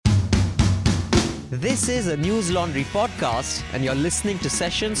This is a News Laundry podcast, and you're listening to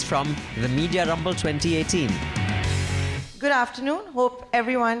sessions from the Media Rumble 2018. Good afternoon. Hope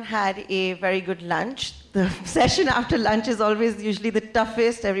everyone had a very good lunch. The session after lunch is always usually the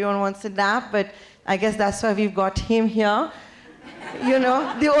toughest. Everyone wants a nap, but I guess that's why we've got him here. You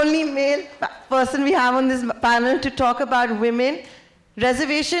know, the only male person we have on this panel to talk about women.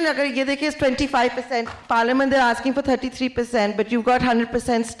 Reservation, agar ye dekhe, is 25%. Parliament, they're asking for 33%, but you've got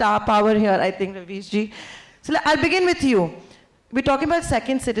 100% star power here, I think, Ravish ji. So I'll begin with you. We're talking about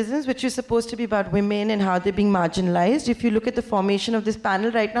second citizens, which is supposed to be about women and how they're being marginalized. If you look at the formation of this panel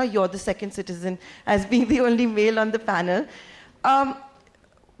right now, you're the second citizen as being the only male on the panel.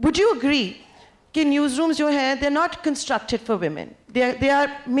 Would you agree that newsrooms, they're not constructed for women? They are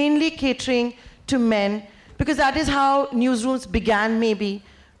mainly catering to men, because that is how newsrooms began, maybe.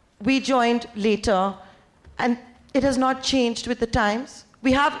 We joined later, and it has not changed with the times.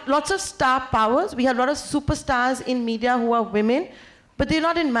 We have lots of star powers. We have a lot of superstars in media who are women, but they're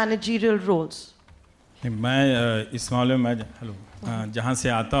not in managerial roles. मैं इस मामले में जहाँ से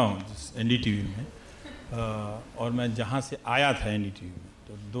आता हूँ NDTV में और मैं जहाँ से आया था NDTV में,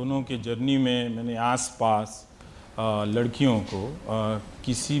 तो दोनों के जर्नी में मैंने आसपास लड़कियों को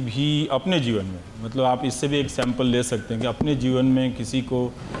किसी भी अपने जीवन में, मतलब आप इससे भी एक सैंपल ले सकते हैं कि अपने जीवन में किसी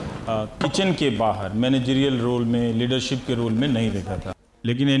को किचन के बाहर मैनेजरियल रोल में, लीडरशिप के रोल में नहीं देखा था।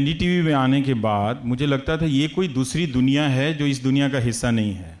 लेकिन NDTV में आने के बाद मुझे लगता था ये कोई दूसरी दुनिया है जो इस दुनिया का हिस्सा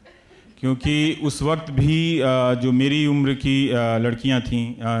नहीं है, क्योंकि उस वक्त भी जो मेरी उम्र की लड़कियां थीं,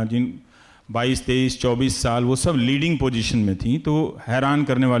 जिन 22, 23, 24 साल, वो सब लीडिंग पोजीशन में थीं, तो हैरान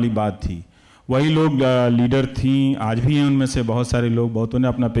करने वाली बात थी। वही लोग लीडर थीं, आज भी हैं उनमें से बहुत सारे लोग, बहुतों ने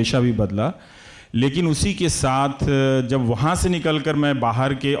अपना पेशा भी बदला। लेकिन उसी के साथ जब वहाँ से निकलकर मैं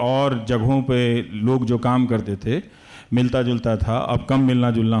बाहर के और जगहों पे लोग जो काम करते थे, मिलता जुलता था, अब कम मिलना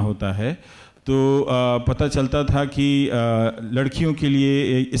जुलना होता है, तो पता चलता था कि लड़कियों के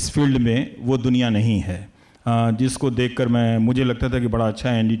लिए इस फील्ड में वो दुनिया नहीं है, जिसको देखकर मुझे लगता था कि बड़ा अच्छा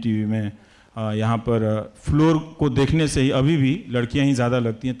है NDTV में। यहाँ पर फ्लोर को देखने से ही अभी भी लड़कियाँ ही ज़्यादा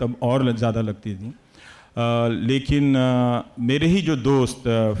लगती हैं, तब और ज़्यादा लगती थी। लेकिन मेरे ही जो दोस्त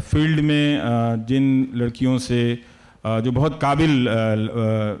फील्ड में जिन लड़कियों से जो बहुत काबिल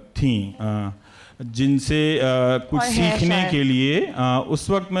थीं, जिनसे कुछ सीखने के लिए उस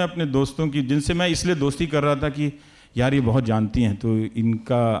वक्त मैं अपने दोस्तों की, जिनसे मैं इसलिए दोस्ती कर रहा था कि यार ये बहुत जानती हैं, तो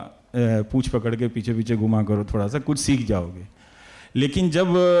इनका पूंछ पकड़ के पीछे पीछे घुमा करो, थोड़ा सा कुछ सीख जाओगे। लेकिन जब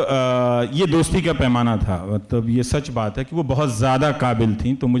ये दोस्ती का पैमाना था, तब ये सच बात है कि वो बहुत ज़्यादा काबिल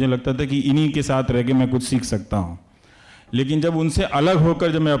थी, तो मुझे लगता था कि इन्हीं के साथ रह के मैं कुछ सीख सकता हूँ। लेकिन जब उनसे अलग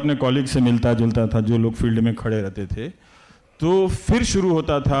होकर जब मैं अपने कॉलीग से मिलता जुलता था, जो लोग फील्ड में खड़े रहते थे, तो फिर शुरू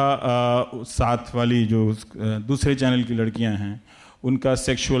होता था साथ वाली जो दूसरे चैनल की लड़कियाँ हैं, उनका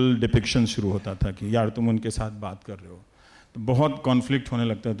सेक्सुअल डिपिक्शन शुरू होता था कि यार तुम उनके साथ बात कर रहे हो। तो बहुत कॉन्फ्लिक्ट होने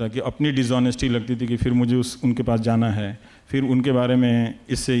लगता था कि अपनी डिसऑनेस्टी लगती थी कि फिर मुझे उनके पास जाना है, फिर उनके बारे में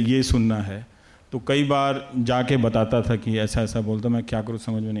इससे ये सुनना है। तो कई बार जाके बताता था कि ऐसा ऐसा बोलता, मैं क्या करूँ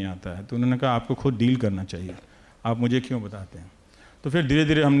समझ में नहीं आता है। तो उन्होंने कहा आपको खुद डील करना चाहिए, आप मुझे क्यों बताते हैं। तो फिर धीरे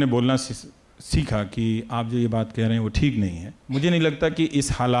धीरे हमने बोलना सीखा कि आप जो ये बात कह रहे हैं वो ठीक नहीं है। मुझे नहीं लगता कि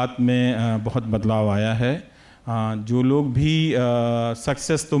इस हालात में बहुत बदलाव आया है। जो लोग भी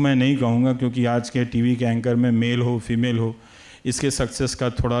सक्सेस तो मैं नहीं कहूँगा, क्योंकि आज के टीवी के एंकर में मेल हो फीमेल हो, इसके सक्सेस का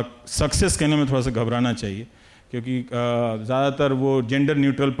थोड़ा सक्सेस कहने में थोड़ा सा घबराना चाहिए, क्योंकि ज़्यादातर वो जेंडर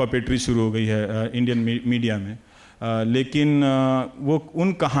न्यूट्रल पपेट्री शुरू हो गई है इंडियन मीडिया में। लेकिन वो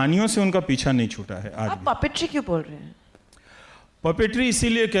उन कहानियों से उनका पीछा नहीं छूटा है आज। आप पपेट्री क्यों बोल रहे हैं? पपेट्री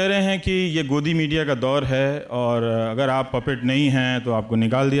इसीलिए कह रहे हैं कि ये गोदी मीडिया का दौर है, और अगर आप पपेट नहीं हैं तो आपको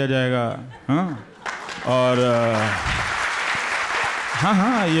निकाल दिया जाएगा। हाँ, और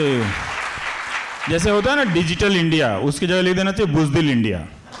हाँ, ये जैसे होता है ना डिजिटल इंडिया, उसकी जगह लिख देना चाहिए बुज़दिल इंडिया।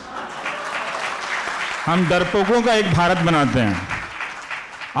 हम डरपोकों का एक भारत बनाते हैं,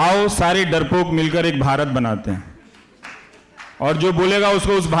 आओ सारे डरपोक मिलकर एक भारत बनाते हैं, और जो बोलेगा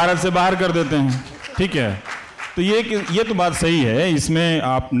उसको उस भारत से बाहर कर देते हैं। ठीक है, तो ये तो बात सही है। इसमें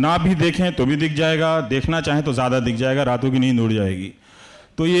आप ना भी देखें तो भी दिख जाएगा, देखना चाहें तो ज़्यादा दिख जाएगा, रातों की नींद उड़ जाएगी।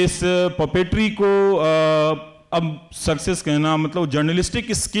 तो ये इस पपेट्री को अब सक्सेस कहना, मतलब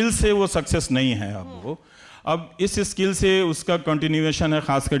जर्नलिस्टिक स्किल से वो सक्सेस नहीं है। अब इस स्किल से उसका कंटिन्यूएशन है,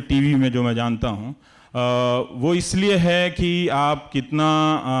 ख़ासकर टीवी में जो मैं जानता हूँ। वो इसलिए है कि आप कितना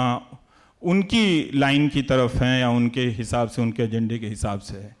उनकी लाइन की तरफ हैं या उनके हिसाब से, उनके एजेंडे के हिसाब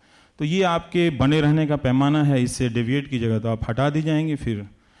से है। तो ये आपके बने रहने का पैमाना है। इससे डेविएट की जगह तो आप हटा दी जाएंगे,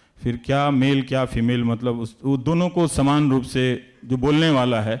 फिर क्या मेल क्या फीमेल, मतलब वो दोनों को समान रूप से जो बोलने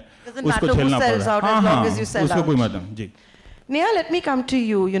वाला है उसको झेलना पड़ रहा है। हाँ, उसको कोई मतलब जी। Neha, let me come to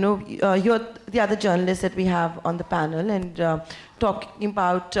you. You know, you're the other journalist that we have on the panel, and talking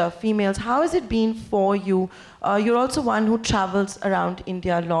about females. How has it been for you? You're also one who travels around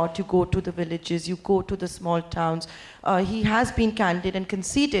India a lot. You go to the villages, you go to the small towns. He has been candid and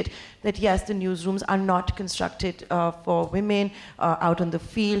conceded that yes, the newsrooms are not constructed for women out on the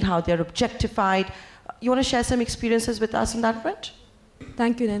field, how they're objectified. You want to share some experiences with us on that front?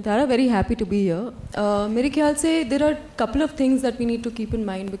 Thank you, Nayantara. Very happy to be here. मेरे ख्याल से there are a couple of things that we need to keep in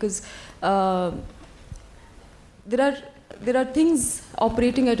mind because there are things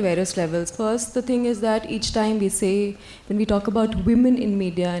operating at various levels. First, the thing is that each time we say, when we talk about women in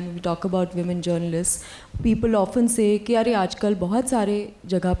media and we talk about women journalists, people often say कि अरे आजकल बहुत सारे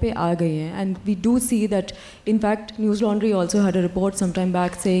जगह पे आ गए हैं, and we do see that. In fact, News Laundry also had a report some time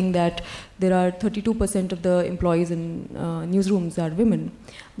back saying that there are 32% of the employees in newsrooms are women.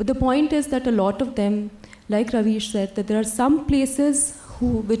 But the point is that a lot of them, like Ravish said, that there are some places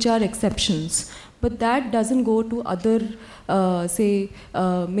which are exceptions, but that doesn't go to other,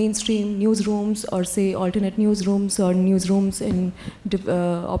 mainstream newsrooms or say alternate newsrooms or newsrooms in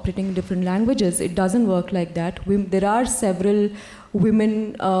operating in different languages. It doesn't work like that. There are several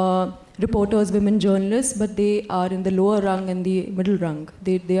women reporters, women journalists, but they are in the lower rung and the middle rung.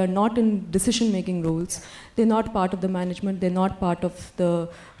 They are not in decision-making roles. They're not part of the management. They're not part of the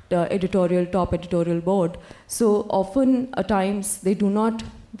top editorial board. So often, at times, they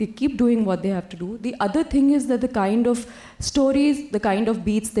keep doing what they have to do. The other thing is that the kind of stories, the kind of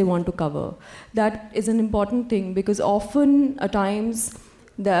beats they want to cover, that is an important thing because often, at times,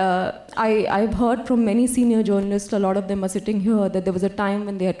 I've heard from many senior journalists, a lot of them are sitting here, that there was a time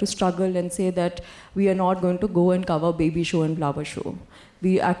when they had to struggle and say that we are not going to go and cover baby show and flower show.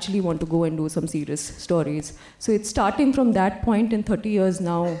 We actually want to go and do some serious stories. So it's starting from that point in 30 years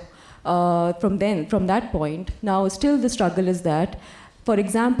now, from that point. Now still the struggle is that, for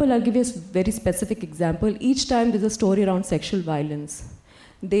example, I'll give you a very specific example. Each time there's a story around sexual violence,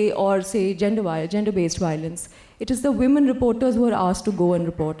 or say gender-based violence, it is the women reporters who are asked to go and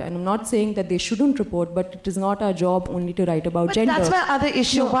report. And I'm not saying that they shouldn't report, but it is not our job only to write about gender. That's my other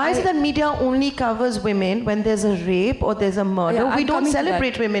issue. No, why is it that media only covers women when there's a rape or there's a murder? Yeah, we don't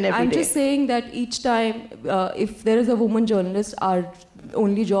celebrate women every day. I'm just saying that each time, if there is a woman journalist, our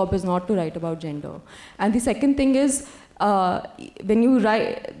only job is not to write about gender. And the second thing is, when you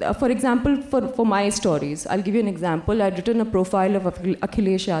write, for example, for my stories, I'll give you an example. I'd written a profile of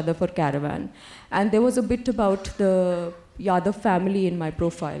Akhilesh Yadav for Caravan, and there was a bit about the Yadav family in my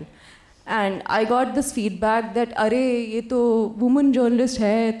profile. And I got this feedback that, अरे ये तो woman journalist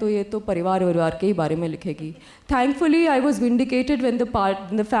है, तो ये तो परिवार के ही बारे में लिखेगी. Thankfully, I was vindicated when the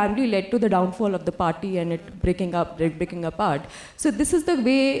family led to the downfall of the party and it breaking apart. So this is the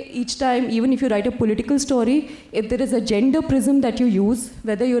way each time, even if you write a political story, if there is a gender prism that you use,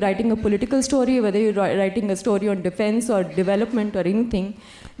 whether you're writing a political story, whether you're writing a story on defense or development or anything,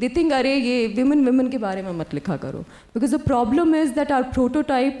 they think, अरे ये women के बारे में मत लिखा करो. Because the problem is that our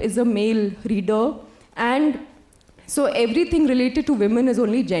prototype is a male reader, and so everything related to women is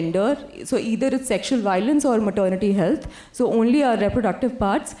only gender. So either it's sexual violence or maternity health. So only our reproductive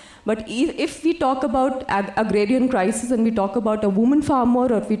parts. But if we talk about agrarian crisis and we talk about a woman farmer,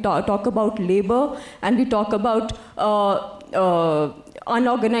 or if we talk about labor and we talk about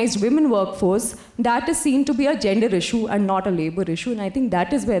unorganized women workforce, that is seen to be a gender issue and not a labor issue. And I think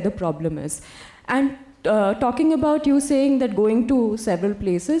that is where the problem is. And talking about you saying that going to several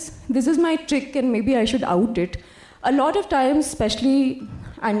places, this is my trick and maybe I should out it. A lot of times, especially,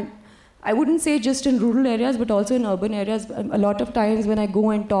 and I wouldn't say just in rural areas, but also in urban areas, a lot of times when I go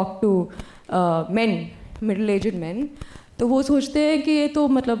and talk to men, middle-aged men, तो वो सोचते हैं कि ये तो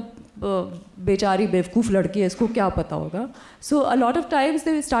मतलब बेचारी बेवकूफ़ लड़की है, इसको क्या पता होगा. So a lot of times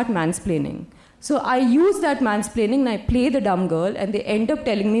they start mansplaining. So I use that mansplaining and I play the dumb girl, and they end up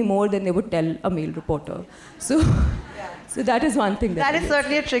telling me more than they would tell a male reporter. So, so that is one thing. That is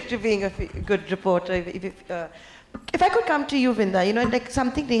certainly a trick to being a good reporter. If I could come to you, Vinda, you know, like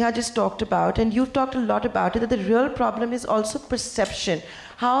something Neha just talked about, and you've talked a lot about it, that the real problem is also perception.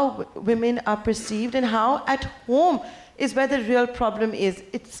 How women are perceived and how at home is where the real problem is.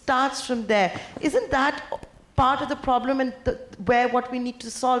 It starts from there. Isn't that part of the problem and where what we need to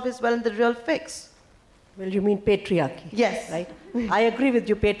solve as well in the real fix? Well, you mean patriarchy? Yes. Right? I agree with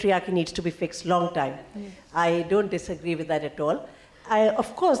you, patriarchy needs to be fixed long time. Yes. I don't disagree with that at all.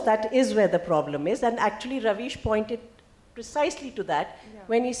 Of course, that is where the problem is, and actually Ravish pointed precisely to that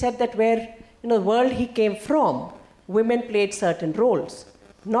when he said that where, the world he came from, women played certain roles.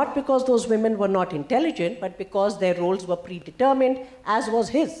 Not because those women were not intelligent, but because their roles were predetermined, as was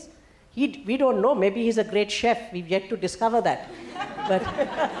his. We don't know. Maybe he's a great chef. We've yet to discover that. But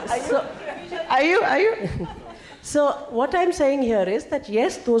Are you? So what I'm saying here is that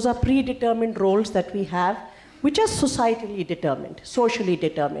yes, those are predetermined roles that we have, which are societally determined, socially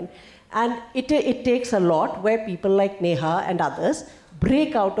determined. And it takes a lot where people like Neha and others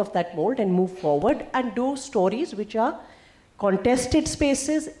break out of that mold and move forward and do stories which are contested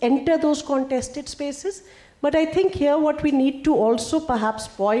spaces, enter those contested spaces. But I think here what we need to also perhaps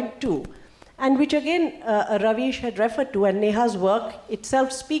point to, and which again Ravish had referred to, and Neha's work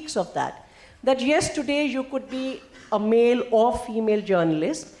itself speaks of that yes, today you could be a male or female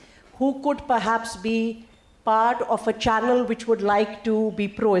journalist who could perhaps be part of a channel which would like to be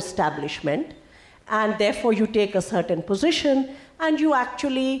pro-establishment, and therefore you take a certain position and you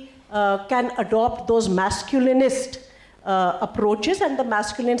actually can adopt those masculinist approaches and the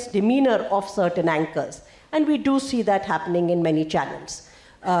masculinist demeanor of certain anchors. And we do see that happening in many channels.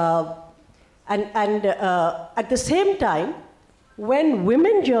 And at the same time, when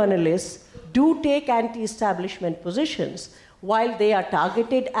women journalists do take anti-establishment positions, while they are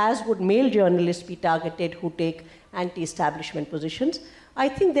targeted as would male journalists be targeted who take anti-establishment positions, I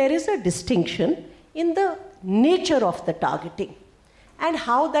think there is a distinction in the nature of the targeting and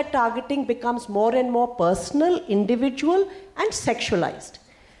how that targeting becomes more and more personal, individual, and sexualized.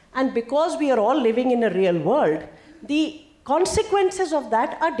 And because we are all living in a real world, the consequences of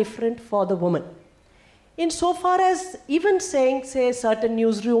that are different for the woman. Insofar as even saying, say, certain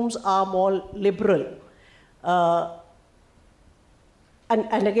newsrooms are more liberal,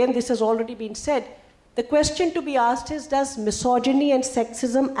 and again, this has already been said, the question to be asked is, does misogyny and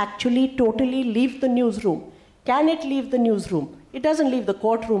sexism actually totally leave the newsroom? Can it leave the newsroom? It doesn't leave the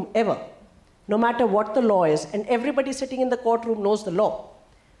courtroom ever, no matter what the law is, and everybody sitting in the courtroom knows the law.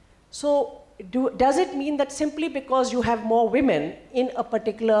 So does it mean that simply because you have more women in a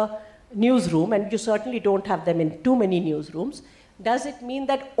particular newsroom, and you certainly don't have them in too many newsrooms, does it mean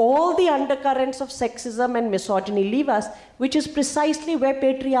that all the undercurrents of sexism and misogyny leave us, which is precisely where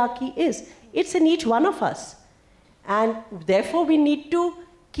patriarchy is? It's in each one of us. And therefore we need to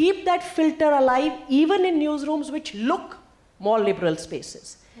keep that filter alive even in newsrooms which look more liberal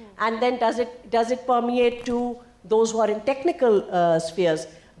spaces. And then does it permeate to those who are in technical spheres?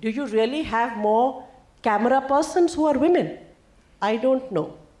 Do you really have more camera persons who are women? I don't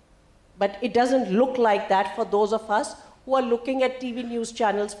know. But it doesn't look like that for those of us who are looking at TV news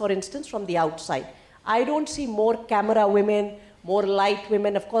channels, for instance, from the outside. I don't see more camera women, more light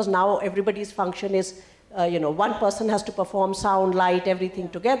women. Of course, now everybody's function is, one person has to perform sound, light, everything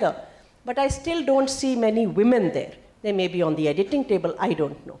together. But I still don't see many women there. They may be on the editing table, I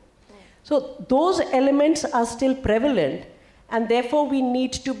don't know. So those elements are still prevalent, and therefore we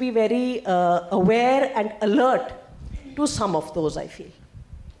need to be very aware and alert to some of those, I feel.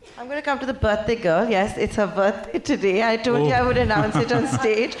 I'm going to come to the birthday girl. Yes, it's her birthday today. I told you I would announce it on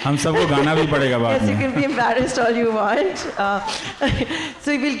stage. हम सबको गाना भी पड़ेगा बाद में. Yes, you can be embarrassed all you want.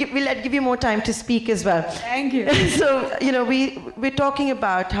 So we'll give you more time to speak as well. Thank you. So, we're talking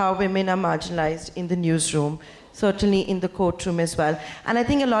about how women are marginalized in the newsroom, certainly in the courtroom as well. And I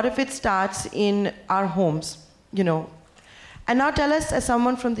think a lot of it starts in our homes, And now tell us, as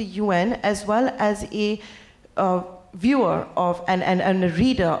someone from the UN, as well as a viewer of and a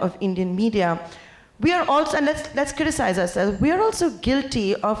reader of Indian media, we are also, and let's criticize ourselves, we are also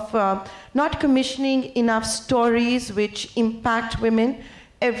guilty of not commissioning enough stories which impact women,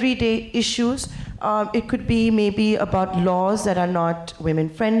 everyday issues. It could be maybe about laws that are not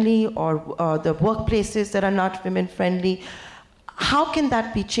women-friendly, or the workplaces that are not women-friendly. How can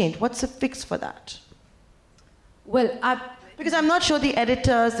that be changed? What's the fix for that? Well, because I'm not sure the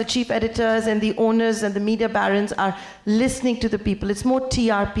editors, the chief editors, and the owners and the media barons are listening to the people. It's more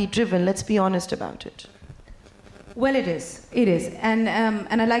TRP driven. Let's be honest about it. Well, it is. It is. And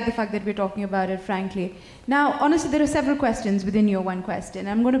I like the fact that we're talking about it, frankly. Now, honestly, there are several questions within your one question.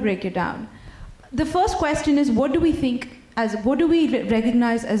 I'm going to break it down. The first question is, what do we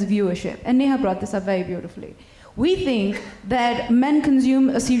recognize as viewership? And Neha brought this up very beautifully. We think that men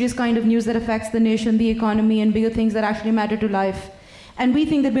consume a serious kind of news that affects the nation, the economy, and bigger things that actually matter to life. And we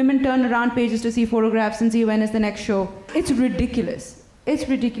think that women turn around pages to see photographs and see when is the next show. It's ridiculous. It's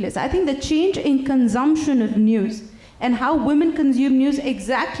ridiculous. I think the change in consumption of news and how women consume news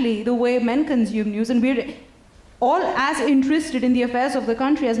exactly the way men consume news, and we're all as interested in the affairs of the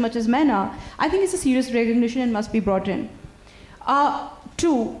country as much as men are, I think it's a serious recognition and must be brought in.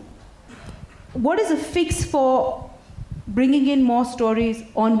 Two, what is a fix for bringing in more stories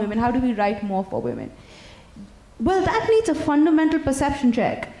on women? How do we write more for women? Well, that needs a fundamental perception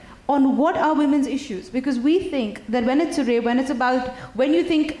check on what are women's issues, because we think that when it's a rape, when you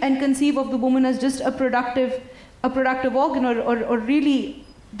think and conceive of the woman as just a productive organ or really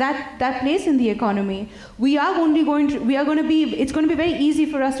that place in the economy, it's going to be very easy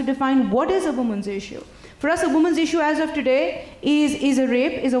for us to define what is a woman's issue. For us, a woman's issue as of today is a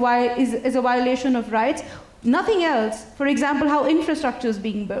rape, is a violation of rights. Nothing else. For example, how infrastructure is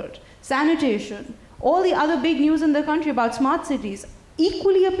being built, sanitation, all the other big news in the country about smart cities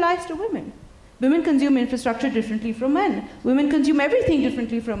equally applies to women. Women consume infrastructure differently from men. Women consume everything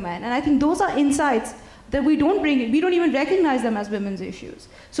differently from men. And I think those are insights that we don't bring in. We don't even recognize them as women's issues.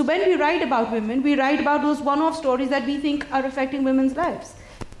 So when we write about women, we write about those one-off stories that we think are affecting women's lives.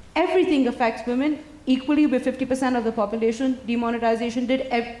 Everything affects women equally. With 50% of the population, demonetization did,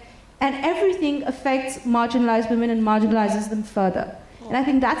 and everything affects marginalized women and marginalizes them further. And I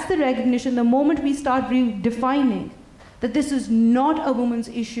think that's the recognition, the moment we start redefining that this is not a woman's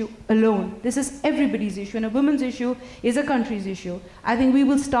issue alone. This is everybody's issue, and a woman's issue is a country's issue. I think we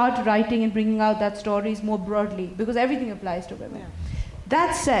will start writing and bringing out that stories more broadly, because everything applies to women. Yeah.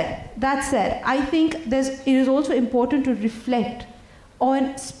 That said, I think it is also important to reflect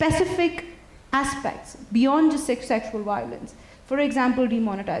on specific aspects beyond just sexual violence. For example,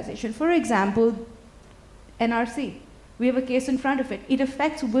 demonetization. For example, NRC. We have a case in front of it. It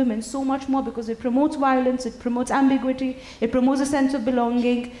affects women so much more because it promotes violence, it promotes ambiguity, it promotes a sense of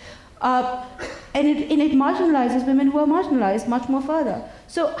belonging, and it marginalizes women who are marginalized much more further.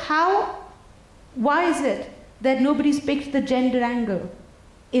 So why is it that nobody's picked the gender angle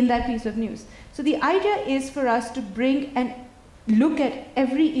in that piece of news? So the idea is for us to bring and look at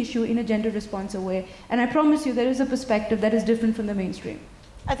every issue in a gender-responsive way. And I promise you there is a perspective that is different from the mainstream.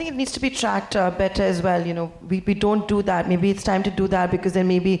 I think it needs to be tracked better as well. We don't do that. Maybe it's time to do that, because then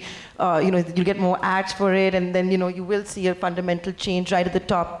maybe you get more ads for it, and then you will see a fundamental change right at the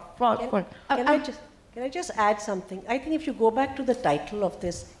top. Can I just add something? I think if you go back to the title of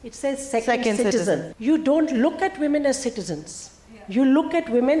this, it says second citizen. You don't look at women as citizens. Yeah. You look at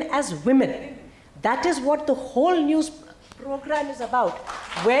women as women. That is what the whole news program is about.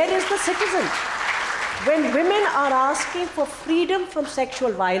 Where is the citizen? When women are asking for freedom from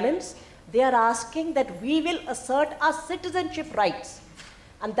sexual violence, they are asking that we will assert our citizenship rights.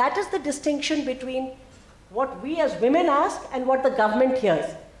 And that is the distinction between what we as women ask and what the government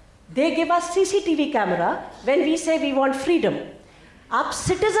hears. They give us CCTV camera when we say we want freedom. आप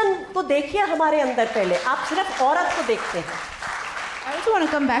citizen तो देखिए हमारे अंदर पहले, आप सिर्फ औरत को देखते हैं. I also want to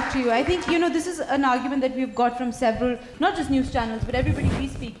come back to you. I think, this is an argument that we've got from several, not just news channels, but everybody we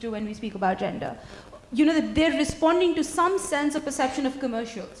speak to when we speak about gender. That they're responding to some sense of perception of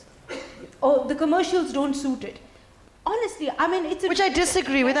commercials. Oh, the commercials don't suit it. Honestly, it's which I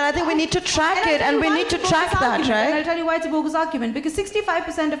disagree with, and I think we need to track it, and we need to track that, right? And I'll tell you why it's a bogus argument. Because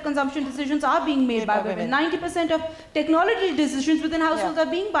 65% of consumption decisions are being made by women. 90% of technology decisions within households are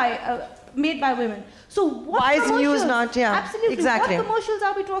being made by women. So what why commercials? Is news not? Yeah, absolutely. Exactly. What commercials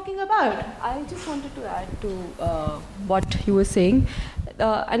are we talking about? I just wanted to add to what you were saying.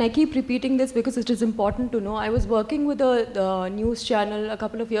 And I keep repeating this because it is important to know. I was working with a news channel a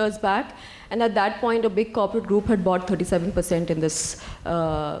couple of years back, and at that point, a big corporate group had bought 37% in this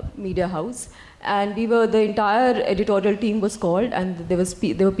media house. And the entire editorial team was called, and there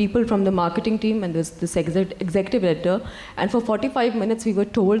were people from the marketing team, and there was this executive editor. And for 45 minutes, we were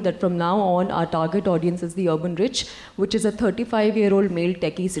told that from now on, our target audience is the urban rich, which is a 35-year-old male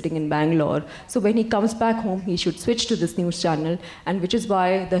techie sitting in Bangalore. So when he comes back home, he should switch to this news channel, and which is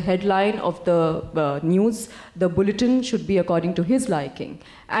why the headline of the news, the bulletin, should be according to his liking.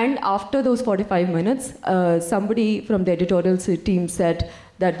 And after those 45 minutes, somebody from the editorial team said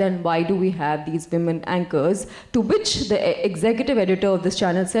that then why do we have these women anchors? To which the executive editor of this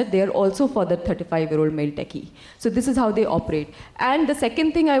channel said they are also for the 35-year-old male techie. So this is how they operate. And the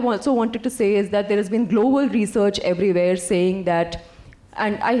second thing I also wanted to say is that there has been global research everywhere saying that,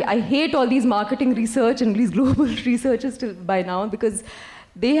 and I hate all these marketing research and these global researchers by now, because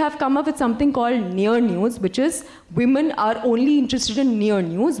they have come up with something called near news, which is women are only interested in near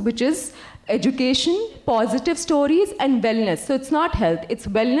news, which is education, positive stories, and wellness. So it's not health, it's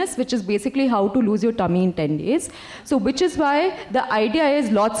wellness, which is basically how to lose your tummy in 10 days. So which is why the idea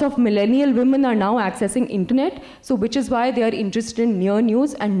is lots of millennial women are now accessing internet, so which is why they are interested in near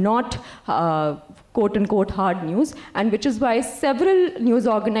news and not quote-unquote hard news, and which is why several news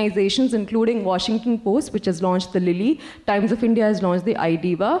organizations, including Washington Post, which has launched the Lily, Times of India has launched the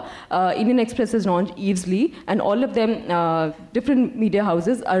iDiva, Indian Express has launched Evesley, and all of them, different media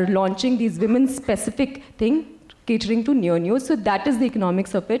houses, are launching these women-specific thing, catering to near news. So that is the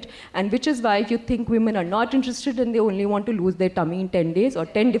economics of it, and which is why if you think women are not interested and they only want to lose their tummy in 10 days or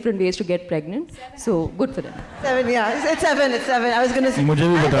 10 different ways to get pregnant, so good for them. 7, yeah, it's 7. I was going to say. मुझे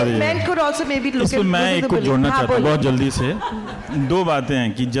भी बता दीजिए. Men could also maybe look इसमें at. मैं एक को जोड़ना चाहता हूँ बहुत जल्दी से. 2 बातें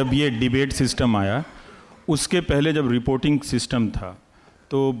हैं कि जब ये डिबेट सिस्टम आया, उसके पहले जब रिपोर्टिंग सिस्टम था,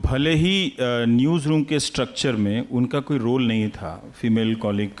 तो भले ही न्यूज़ रूम के स्ट्रक्चर में उनका कोई रोल नहीं था फीमेल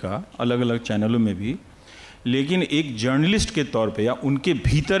कॉलीग का, अलग अलग चैनलों में भी, लेकिन एक जर्नलिस्ट के तौर पे या उनके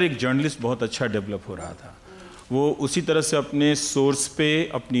भीतर एक जर्नलिस्ट बहुत अच्छा डेवलप हो रहा था. वो उसी तरह से अपने सोर्स पे,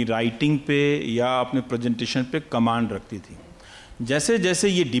 अपनी राइटिंग पे या अपने प्रेजेंटेशन पे कमांड रखती थी. जैसे जैसे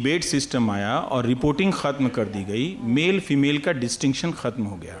ये डिबेट सिस्टम आया और रिपोर्टिंग ख़त्म कर दी गई, मेल फीमेल का डिस्टिंक्शन ख़त्म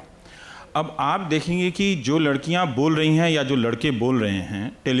हो गया. अब आप देखेंगे कि जो लड़कियां बोल रही हैं या जो लड़के बोल रहे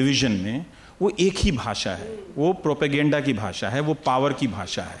हैं टेलीविज़न में, वो एक ही भाषा है, वो प्रोपेगेंडा की भाषा है, वो पावर की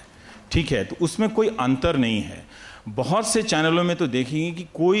भाषा है. ठीक है, तो उसमें कोई अंतर नहीं है. बहुत से चैनलों में तो देखेंगे कि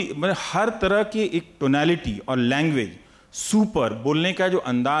कोई मतलब हर तरह की एक टोनैलिटी और लैंग्वेज, सुपर बोलने का जो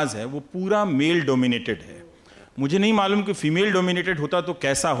अंदाज़ है वो पूरा मेल डोमिनेटेड है. मुझे नहीं मालूम कि फीमेल डोमिनेटेड होता तो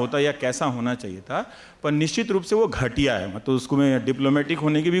कैसा होता या कैसा होना चाहिए था, पर निश्चित रूप से वो घटिया है. मतलब उसको में डिप्लोमेटिक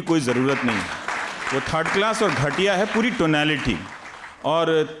होने की भी कोई ज़रूरत नहीं है. वो थर्ड क्लास और घटिया है पूरी टोनैलिटी. और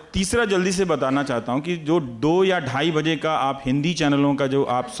तीसरा जल्दी से बताना चाहता हूँ कि जो 2 या 2:30 बजे का आप हिंदी चैनलों का जो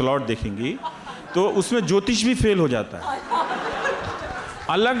आप स्लॉट देखेंगी, तो उसमें ज्योतिष भी फेल हो जाता है.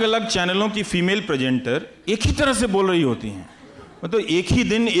 अलग अलग चैनलों की फीमेल प्रेजेंटर एक ही तरह से बोल रही होती हैं. मतलब एक ही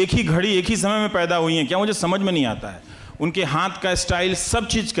दिन, एक ही घड़ी, एक ही समय में पैदा हुई हैं क्या, मुझे समझ में नहीं आता है. उनके हाथ का स्टाइल, सब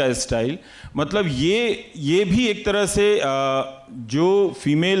चीज़ का स्टाइल, मतलब ये भी एक तरह से जो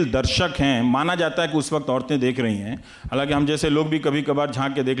फीमेल दर्शक हैं, माना जाता है कि उस वक्त औरतें देख रही हैं. हालांकि हम जैसे लोग भी कभी कभार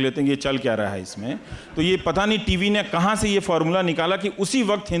झांक के देख लेते हैं कि ये चल क्या रहा है इसमें. तो ये पता नहीं टीवी ने कहाँ से ये फार्मूला निकाला कि उसी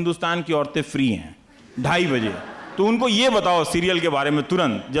वक्त हिंदुस्तान की औरतें फ्री हैं 2:30 बजे. तो उनको ये बताओ सीरियल के बारे में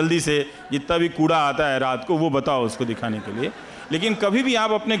तुरंत, जल्दी से, जितना भी कूड़ा आता है रात को वो बताओ उसको दिखाने के लिए. लेकिन कभी भी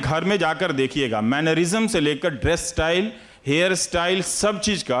आप अपने घर में जाकर देखिएगा, मैनरिज्म से लेकर ड्रेस स्टाइल, हेयर स्टाइल, सब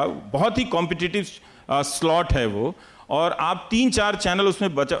चीज़ का बहुत ही कॉम्पिटिटिव स्लॉट है वो. और आप 3-4 चैनल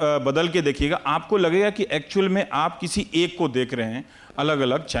उसमें बदल के देखिएगा, आपको लगेगा कि एक्चुअल में आप किसी एक को देख रहे हैं अलग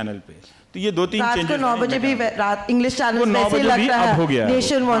अलग चैनल पे. तो ये 2-3 रात को 9 बजे भी रात इंग्लिश चैनल वैसे ही लग रहा है.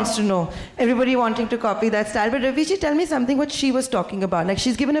 Nation wants to know, everybody wanting to copy that style. But Ravishi, tell me something what she was talking about. Like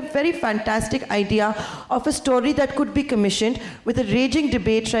she's given a very fantastic idea of a story that could be commissioned with a raging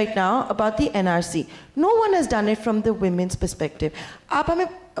debate right now about the NRC. No one has done it from the women's perspective. आप हमें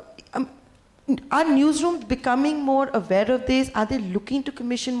are newsrooms becoming more aware of this? Are they looking to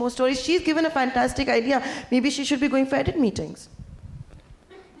commission more stories? She's given a fantastic idea. Maybe she should be going for edit meetings.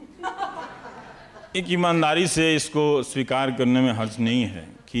 एक ईमानदारी से इसको स्वीकार करने में हर्ज नहीं है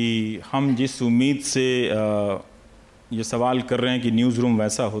कि हम जिस उम्मीद से ये सवाल कर रहे हैं कि न्यूज़ रूम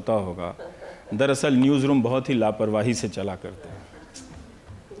वैसा होता होगा, दरअसल न्यूज़ रूम बहुत ही लापरवाही से चला करते हैं.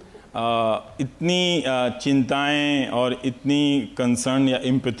 इतनी चिंताएं और इतनी कंसर्न या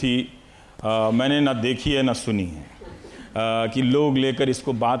एम्पैथी मैंने ना देखी है ना सुनी है कि लोग लेकर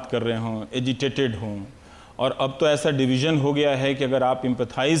इसको बात कर रहे हों, एजिटेटेड हों. और अब तो ऐसा डिवीज़न हो गया है कि अगर आप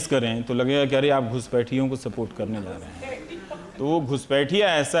एम्पैथाइज़ करें तो लगेगा कि अरे आप घुसपैठियों को सपोर्ट करने जा रहे हैं. तो वो घुसपैठिया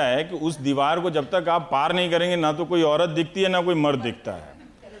ऐसा है कि उस दीवार को जब तक आप पार नहीं करेंगे, ना तो कोई औरत दिखती है ना कोई मर्द दिखता है.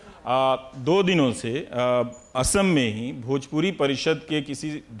 2 दिनों से असम में ही भोजपुरी परिषद के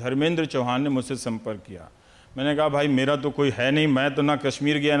किसी धर्मेंद्र चौहान ने मुझसे संपर्क किया. मैंने कहा भाई मेरा तो कोई है नहीं, मैं तो ना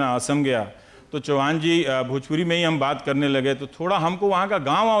कश्मीर गया ना असम गया. तो चौहान जी भोजपुरी में ही हम बात करने लगे, तो थोड़ा हमको वहाँ का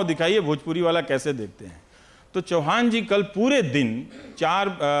गाँव आओ दिखाइए, भोजपुरी वाला कैसे देखते हैं. तो चौहान जी कल पूरे दिन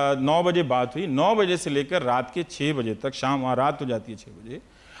 9 बजे बात हुई, 9 बजे से लेकर रात के 6 बजे तक, शाम वहाँ रात हो जाती है 6 बजे,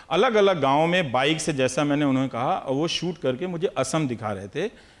 अलग अलग गाँव में बाइक से, जैसा मैंने उन्होंने कहा, और वो शूट करके मुझे असम दिखा रहे थे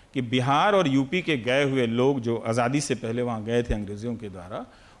कि बिहार और यूपी के गए हुए लोग जो आज़ादी से पहले वहाँ गए थे अंग्रेज़ों के द्वारा,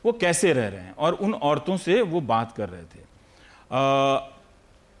 वो कैसे रह रहे हैं, और उन औरतों से वो बात कर रहे थे.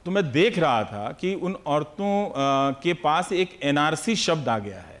 तो मैं देख रहा था कि उन औरतों के पास एक NRC शब्द आ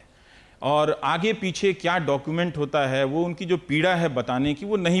गया है, और आगे पीछे क्या डॉक्यूमेंट होता है, वो उनकी जो पीड़ा है बताने की,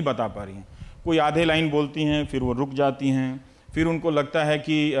 वो नहीं बता पा रही हैं. कोई आधे लाइन बोलती हैं, फिर वो रुक जाती हैं, फिर उनको लगता है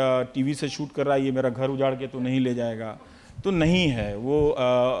कि टीवी से शूट कर रहा है, ये मेरा घर उजाड़ के तो नहीं ले जाएगा. तो नहीं है वो.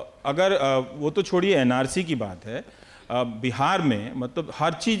 अगर वो तो छोड़िए, NRC की बात है, बिहार में मतलब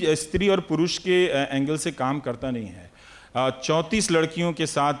हर चीज़ स्त्री और पुरुष के एंगल से काम करता नहीं है. 34 लड़कियों के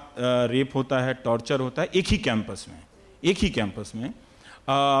साथ रेप होता है, टॉर्चर होता है एक ही कैंपस में.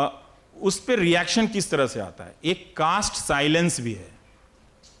 उस पर रिएक्शन किस तरह से आता है? एक कास्ट साइलेंस भी है.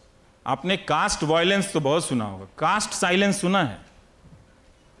 आपने कास्ट वायलेंस तो बहुत सुना होगा, कास्ट साइलेंस सुना है?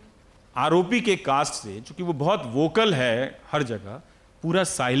 आरोपी के कास्ट से, चूंकि वो बहुत वोकल है हर जगह, पूरा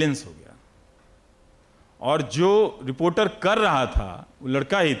साइलेंस हो गया। और जो रिपोर्टर कर रहा था, वो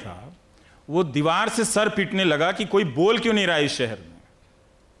लड़का ही था, वो दीवार से सर पीटने लगा कि कोई बोल क्यों नहीं रहा इस शहर में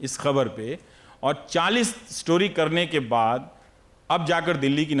इस खबर पे। और 40 स्टोरी करने के बाद अब जाकर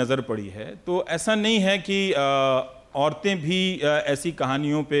दिल्ली की नज़र पड़ी है। तो ऐसा नहीं है कि औरतें भी ऐसी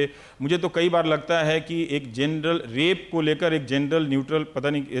कहानियों पे, मुझे तो कई बार लगता है कि एक जनरल रेप को लेकर एक जनरल न्यूट्रल, पता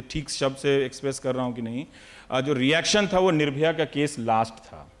नहीं ठीक शब्द से एक्सप्रेस कर रहा हूँ कि नहीं, जो रिएक्शन था वो निर्भया का केस लास्ट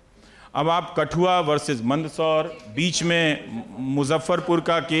था। अब आप कठुआ वर्सेस मंदसौर, बीच में मुजफ्फरपुर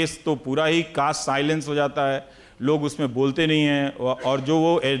का केस, तो पूरा ही कास्ट साइलेंस हो जाता है, लोग उसमें बोलते नहीं हैं। और जो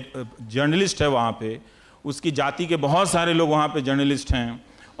वो जर्नलिस्ट है वहाँ पे, उसकी जाति के बहुत सारे लोग वहाँ पे जर्नलिस्ट हैं,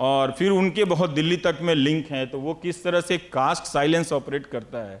 और फिर उनके बहुत दिल्ली तक में लिंक हैं। तो वो किस तरह से कास्ट साइलेंस ऑपरेट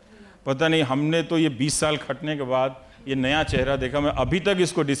करता है पता नहीं। हमने तो ये 20 साल खटने के बाद ये नया चेहरा देखा। मैं अभी तक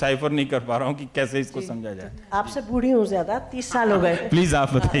इसको डिसाइफर नहीं कर पा रहा हूँ कि कैसे इसको समझा जाए। आपसे बूढ़ी हूँ ज़्यादा, 30 साल हो गए। प्लीज़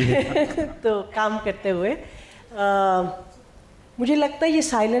आप बताइए। तो काम करते हुए मुझे लगता है ये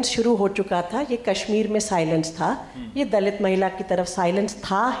साइलेंस शुरू हो चुका था। ये कश्मीर में साइलेंस था, ये दलित महिला की तरफ साइलेंस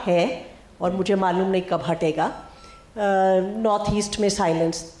था, है, और मुझे मालूम नहीं कब हटेगा। नॉर्थ ईस्ट में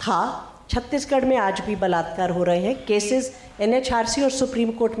साइलेंस था, छत्तीसगढ़ में आज भी बलात्कार हो रहे हैं, केसेस NHRC और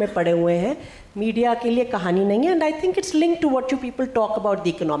सुप्रीम कोर्ट में पड़े हुए हैं। मीडिया के लिए कहानी नहीं है, and I think it's link to what you people talk about the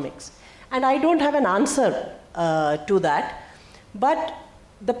economics, and I don't have an answer to that, but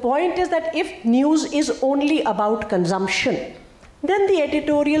the point is that if news is only about consumption, then the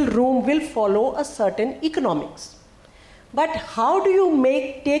editorial room will follow a certain economics. But how do you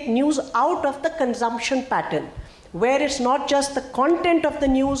take news out of the consumption pattern, where it's not just the content of the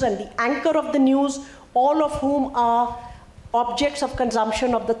news and the anchor of the news, all of whom are objects of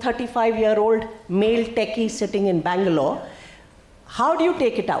consumption of the 35-year-old male techie sitting in Bangalore? How do you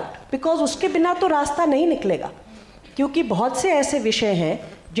take it out? Because उसके बिना तो रास्ता नहीं निकलेगा, क्योंकि बहुत से ऐसे विषय हैं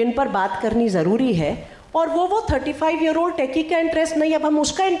जिन पर बात करनी ज़रूरी है, और वो 35-year-old टेकी का इंटरेस्ट नहीं, अब हम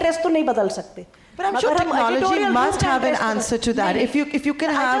उसका इंटरेस्ट तो नहीं बदल सकते। But I'm sure technology must have an answer to that. If you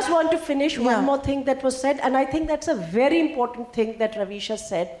can have. I just want to finish one more thing that was said, and I think that's a very important thing that Ravish has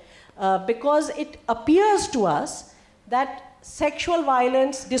said, because it appears to us that sexual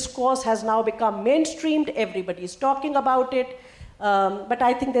violence discourse has now become mainstreamed. Everybody is talking about it, but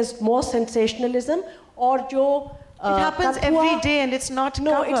I think there's more sensationalism. Or jo it happens every day and it's not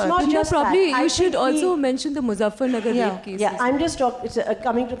covered. It's not just probably that. You should also mention the Muzaffarnagar rape case. Yeah, I'm just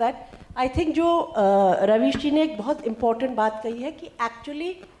coming to that. I think जो रवीश जी ने एक बहुत important बात कही है कि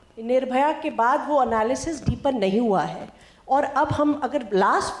actually Nirbhaya के बाद वो analysis deeper नहीं हुआ है। और अब हम अगर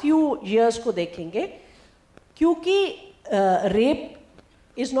last few years को देखेंगे, क्योंकि rape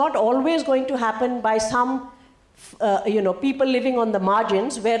is not always going to happen by some people living on the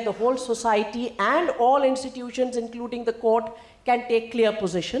margins, where the whole society and all institutions, including the court, can take clear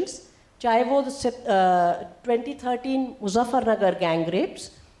positions. चाहे वो 2013 Muzaffarnagar gang rapes,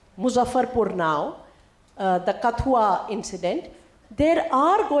 Muzaffarpur now, the Kathua incident, there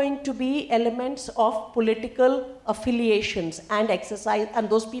are going to be elements of political affiliations and exercise, and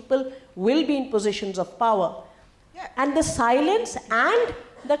those people will be in positions of power. Yeah. And the silence and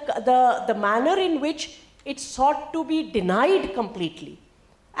the manner in which it's sought to be denied completely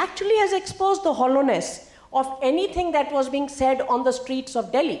actually has exposed the hollowness of anything that was being said on the streets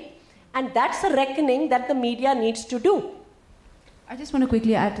of Delhi. And that's a reckoning that the media needs to do. I just want to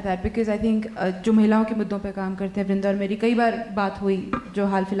quickly add to that, because I think जो महिलाओं के मुद्दों पे काम करते हैं, वृंदा और मेरी कई बार बात हुई जो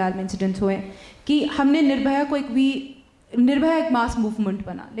हाल फिलहाल में इंसिडेंट्स हुए, कि हमने निर्भया एक मास मूवमेंट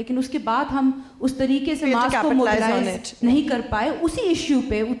बना, लेकिन उसके बाद हम उस तरीके से मास को मोबिलाइज नहीं कर पाए, उसी इश्यू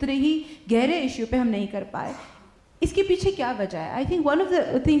पे, उतने ही गहरे इश्यू पे हम नहीं कर पाए। इसके पीछे क्या वजह है? I think one of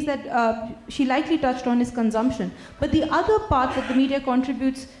the things that she likely touched on is consumption, but the other part that the media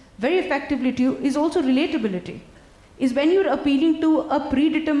contributes very effectively to is also relatability, is when you're appealing to a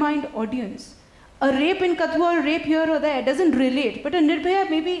predetermined audience. A rape in Kathua or rape here or there doesn't relate, but a Nirbhaya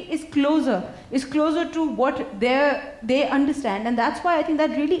maybe is closer to what they understand, and that's why I think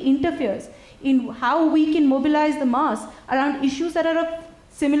that really interferes in how we can mobilize the mass around issues that are of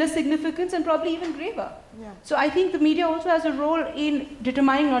similar significance and probably even graver. Yeah. So I think the media also has a role in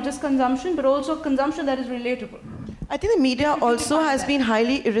determining not just consumption, but also consumption that is relatable. I think the media also has been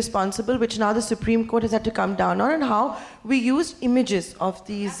highly irresponsible, which now the Supreme Court has had to come down on, and how we use images of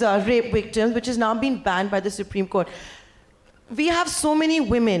these rape victims, which is now being banned by the Supreme Court. We have so many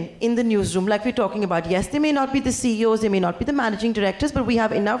women in the newsroom, like we're talking about. Yes, they may not be the CEOs, they may not be the managing directors, but we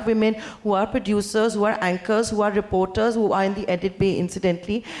have enough women who are producers, who are anchors, who are reporters, who are in the edit bay,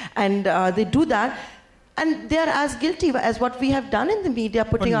 incidentally, and they do that. and they are as guilty as what we have done in the media,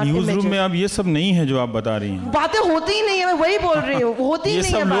 putting out images. News room में अब ये सब नहीं है जो आप बता रही हैं. बातें होती ही नहीं है, मैं वही बोल रही हूँ, होती ही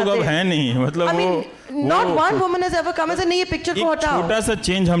नहीं है बातें. ये सब लोग अब हैं नहीं, मतलब I mean, not one woman has ever come and said नहीं ये पिक्चर को हटाओ. छोटा सा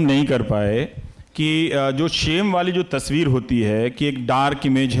चेंज हम नहीं कर पाए कि जो शेम वाली जो तस्वीर होती है कि एक डार्क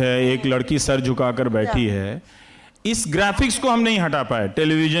इमेज है, एक लड़की सर झुकाकर बैठी है, इस ग्राफिक्स को हम नहीं हटा पाए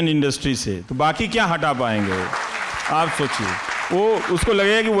टेलीविजन इंडस्ट्री से, तो बाकी क्या हटा पाएंगे आप सोचिए. वो उसको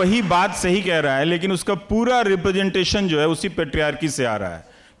लगेगा कि वही बात सही कह रहा है, लेकिन उसका पूरा रिप्रेजेंटेशन जो है उसी पेट्रियार्की से आ रहा है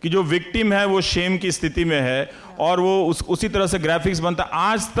कि जो विक्टिम है वो शेम की स्थिति में है और वो उसी तरह से ग्राफिक्स बनता.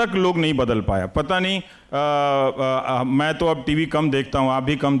 आज तक लोग नहीं बदल पाया. पता नहीं मैं तो अब टीवी कम देखता हूँ, आप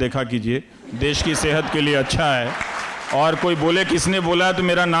भी कम देखा कीजिए, देश की सेहत के लिए अच्छा है. और कोई बोले किसने बोला है तो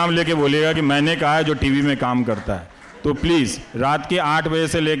मेरा नाम लेके बोलिएगा कि मैंने कहा है जो टीवी में काम करता है. तो प्लीज़ रात के 8 बजे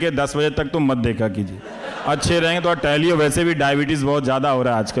से लेके 10 बजे तक तो मत देखा कीजिए. अच्छे रहेंगे तो आप टहलिए. वैसे भी डायबिटीज़ बहुत ज़्यादा हो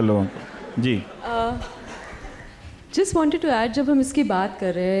रहा है आजकल लोगों को. जी जस्ट वांटेड टू ऐड, जब हम इसकी बात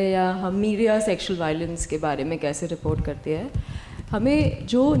कर रहे हैं या हम मीडिया सेक्सुअल वायलेंस के बारे में कैसे रिपोर्ट करते हैं, हमें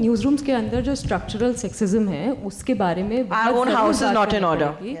जो न्यूज़ रूम्स के अंदर जो स्ट्रक्चरल सेक्सिज्म है उसके बारे में Our own house is not in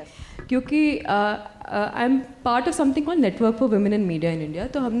order. क्योंकि I am part of something called network for women in media in India.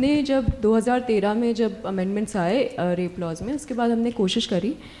 तो हमने जब 2013 में जब अमेंडमेंट्स आए रेप लॉज में, उसके बाद हमने कोशिश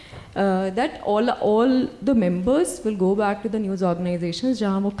करी that all the members will go back to the news organizations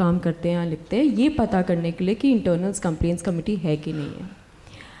जहाँ वो काम करते हैं या लिखते हैं, ये पता करने के लिए कि इंटरनल कंप्लेंट्स कमेटी है कि नहीं है.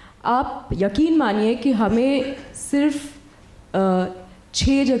 आप यकीन मानिए कि हमें सिर्फ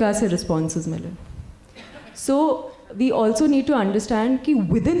 6 जगह से रिस्पॉन्सेज मिले. सो we also need to understand कि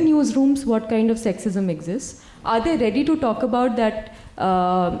within newsrooms what kind of sexism exists. Are they ready to talk about that?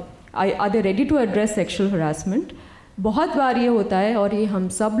 Are they ready to address sexual harassment? बहुत बार ये होता है और ये हम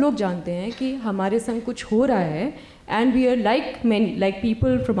सब लोग जानते हैं कि हमारे संग कुछ हो रहा है and we are like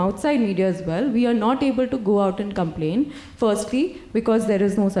people from outside media as well, we are not able to go out and complain. Firstly, because there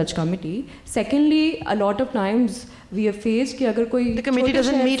is no such committee. Secondly, a lot of times we have faced कि अगर कोई the committee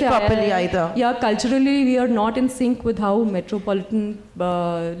doesn't meet properly either. Yeah, culturally we are not in sync with how metropolitan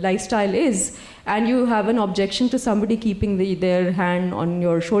lifestyle is, and you have an objection to somebody keeping their hand on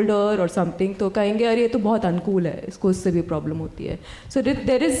your shoulder or something, तो कहेंगे अरे ये तो बहुत uncool है, इसको इससे भी problem होती है. So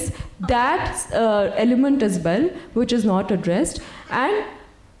there is that element as well which is not addressed. And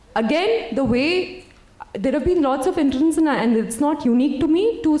again, the way there have been lots of incidents, and it's not unique to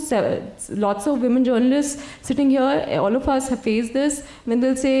me, to lots of women journalists sitting here, all of us have faced this, when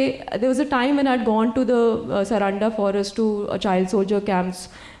they'll say, there was a time when I'd gone to the Saranda forest to a child soldier camps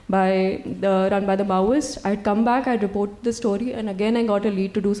run by the Maoists. I'd come back, I'd report the story, and again I got a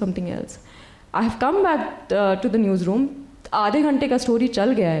lead to do something else. I've come back to the newsroom, आधे घंटे का story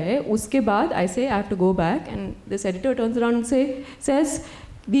चल गया है, उसके बाद I say I have to go back, and this editor turns around and says,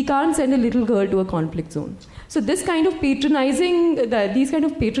 we can't send a little girl to a conflict zone. So this kind of these kind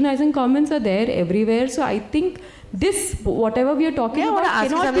of patronizing comments are there everywhere. So I think this, whatever we are talking about,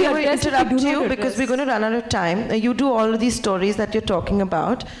 cannot be addressed if we do not address. Because we're going to run out of time. You do all of these stories that you're talking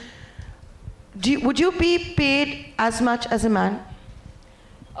about. Would you be paid as much as a man?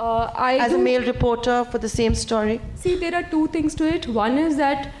 As a male reporter for the same story? See, there are two things to it. One is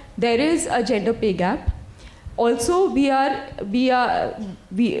that there is a gender pay gap. Also, media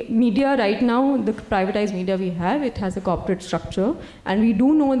right now, the privatized media we have, it has a corporate structure, and we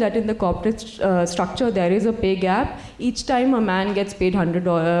do know that in the corporate structure there is a pay gap. Each time a man gets paid $100,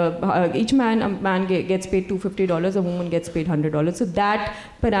 a man gets paid $250, a woman gets paid $100. So that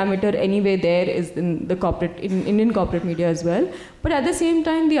parameter anyway there is in the Indian corporate media as well. But at the same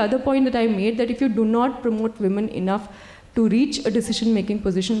time, the other point that I made, that if you do not promote women enough to reach a decision-making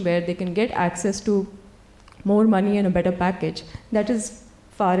position where they can get access to more money and a better package, that is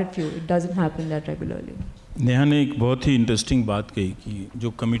far and few. It doesn't happen that regularly. Neha ने एक बहुत ही interesting बात कही कि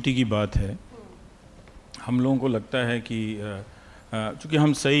जो committee की बात है, हम लोगों को लगता है कि चूँकि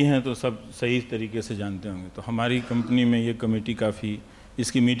हम सही हैं तो सब सही तरीके से जानते होंगे, तो हमारी कंपनी में ये कमेटी काफ़ी,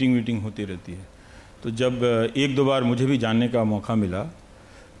 इसकी मीटिंग होती रहती है. तो जब एक दो बार मुझे भी जानने का मौका मिला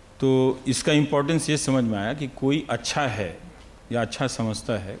तो इसका इम्पोर्टेंस ये समझ में आया कि कोई अच्छा है या अच्छा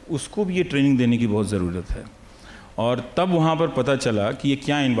समझता है, उसको भी ये ट्रेनिंग देने की बहुत ज़रूरत है. और तब वहाँ पर पता चला कि ये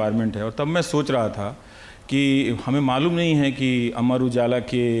क्या इन्वायरमेंट है. और तब मैं सोच रहा था कि हमें मालूम नहीं है कि अमर उजाला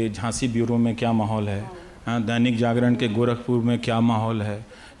के झांसी ब्यूरो में क्या माहौल है, दैनिक जागरण के गोरखपुर में क्या माहौल है,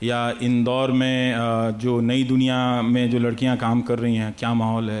 या इंदौर में जो नई दुनिया में जो लड़कियाँ काम कर रही हैं क्या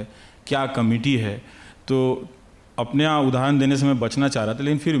माहौल है, क्या कमेटी है. तो अपने उदाहरण देने से मैं बचना चाह रहा था,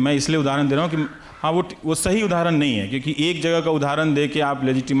 लेकिन फिर मैं इसलिए उदाहरण दे रहा हूँ कि हाँ वो सही उदाहरण नहीं है, क्योंकि एक जगह का उदाहरण दे के आप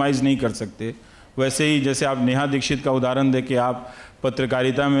लेजिटिमाइज नहीं कर सकते. वैसे ही जैसे आप नेहा दीक्षित का उदाहरण दे के आप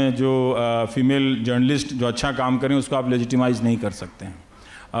पत्रकारिता में जो फीमेल जर्नलिस्ट जो अच्छा काम करें उसको आप लेजिटिमाइज नहीं कर सकते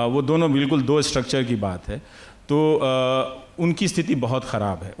हैं। वो दोनों बिल्कुल दो स्ट्रक्चर की बात है। तो उनकी स्थिति बहुत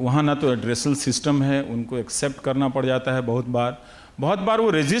ख़राब है। वहाँ ना तो एड्रेसल सिस्टम है, उनको एक्सेप्ट करना पड़ जाता है बहुत बार वो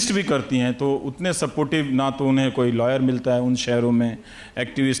रेजिस्ट भी करती हैं, तो उतने सपोर्टिव ना तो उन्हें कोई लॉयर मिलता है उन शहरों में,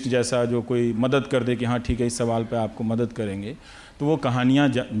 एक्टिविस्ट जैसा जो कोई मदद कर दे कि हाँ ठीक है इस सवाल पे आपको मदद करेंगे, तो वो कहानियाँ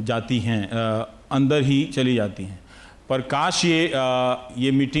जाती हैं अंदर ही चली जाती हैं। पर काश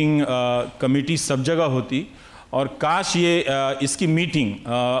ये मीटिंग कमेटी सब जगह होती, और काश ये इसकी मीटिंग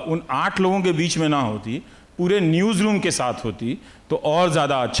उन 8 लोगों के बीच में ना होती, पूरे न्यूज़ रूम के साथ होती, तो और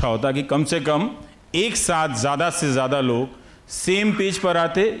ज़्यादा अच्छा होता कि कम से कम एक साथ ज़्यादा से ज़्यादा लोग सेम पेज पर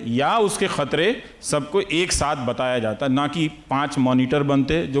आते, या उसके ख़तरे सबको एक साथ बताया जाता, ना कि 5 मॉनिटर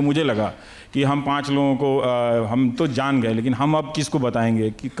बनते। जो मुझे लगा कि हम 5 लोगों को हम तो जान गए, लेकिन हम अब किसको बताएंगे,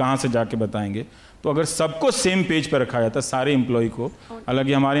 कि कहाँ से जाके बताएंगे। तो अगर सबको सेम पेज पर रखा जाता, सारे एम्प्लॉय को,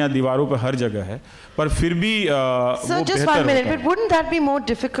 हालांकि हमारे यहाँ दीवारों पर हर जगह है, पर फिर भी Sir, just 1 minute, but wouldn't that be more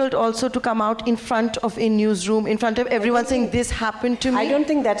difficult also to come out in front of a newsroom, in front of everyone saying this happened to me? I don't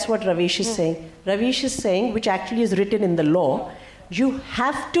think that's what Ravish is saying. Ravish is saying, which actually is written in the law, you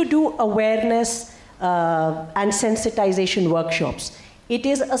have to do awareness and sensitization workshops. It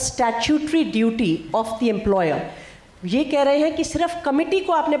is a statutory duty of the employer. ये कह रहे हैं कि सिर्फ committee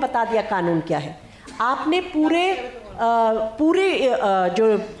को आपने बता दिया कानून क्या है, आपने पूरे जो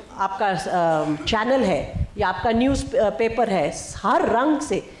आपका चैनल है या आपका न्यूज़ पेपर है, हर रंग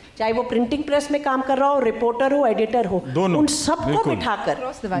से, चाहे वो प्रिंटिंग प्रेस में काम कर रहा हो, रिपोर्टर हो, एडिटर हो, उन सबको बिठाकर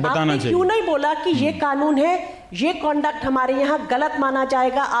आपने क्यों नहीं बोला कि ये कानून है, ये कॉन्डक्ट हमारे यहाँ गलत माना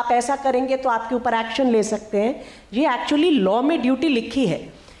जाएगा, आप ऐसा करेंगे तो आपके ऊपर एक्शन ले सकते हैं। ये एक्चुअली लॉ में ड्यूटी लिखी है।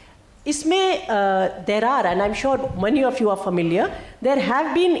 इसमें there are, and I'm sure many of you are familiar, there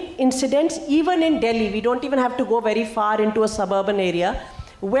have been incidents even in Delhi, we don't even have to go very far into a suburban area,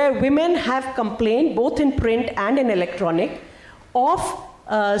 where women have complained both in print and in electronic of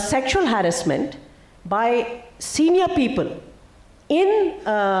sexual harassment by senior people in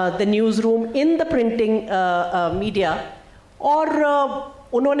the newsroom, in the printing media, और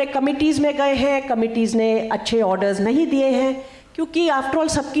उन्होंने committees में गए हैं, committees ने अच्छे orders नहीं दिए हैं, क्योंकि आफ्टर ऑल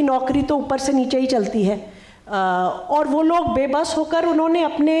सबकी नौकरी तो ऊपर से नीचे ही चलती है, और वो लोग बेबस होकर उन्होंने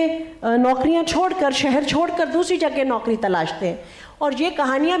अपने नौकरियां छोड़कर, शहर छोड़कर दूसरी जगह नौकरी तलाशते हैं, और ये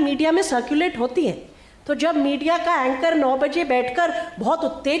कहानियां मीडिया में सर्कुलेट होती हैं। तो जब मीडिया का एंकर 9 बजे बैठकर बहुत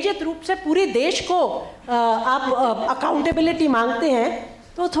उत्तेजित रूप से पूरे देश को आप अकाउंटेबिलिटी मांगते हैं,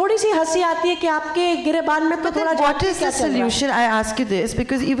 तो थोड़ी सी हंसी आती है कि आपके गिरेबान में तो थोड़ा what is the solution? I ask you this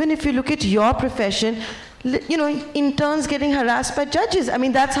because even if you look at your profession, you know, interns getting harassed by judges. I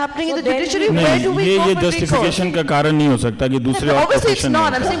mean, that's happening in the judiciary. Where do we go ये for justification का कारण नहीं हो सकता कि दूसरे और obviously it's profession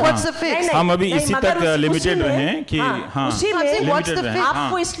not. में I'm saying what's the fix? हम अभी इसी तक लिमिटेड रहें कि हाँ, उसी में what's the fix?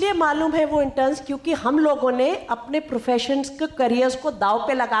 आपको इसलिए मालूम है वो इंटर्न्स, क्योंकि हम लोगों ने अपने प्रोफेशंस के करियर्स को दाव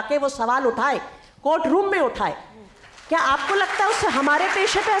पे लगा के वो सवाल उठाए, कोर्ट रूम में उठाए। क्या आपको लगता है उससे हमारे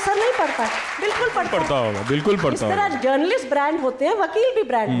पेशे पे असर नहीं पड़ता? बिल्कुल पड़ता होगा, बिल्कुल पड़ता होगा। इस तरह जर्नलिस्ट ब्रांड होते हैं, वकील भी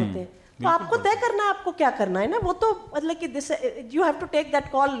ब्रांड होते हैं, तो आपको तय करना है आपको क्या करना है ना। वो तो मतलब कि this you have to take that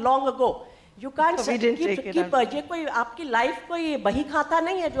call long ago, you can't keep ये कोई आपकी लाइफ कोई बही खाता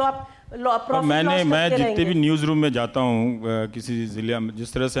नहीं है जो आप मैं जितने भी न्यूज़ रूम में जाता हूँ किसी ज़िले में,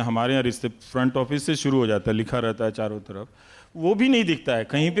 जिस तरह से हमारे यहाँ रिश्ते फ्रंट ऑफिस से शुरू हो जाता है, लिखा रहता है चारों तरफ, वो भी नहीं दिखता है,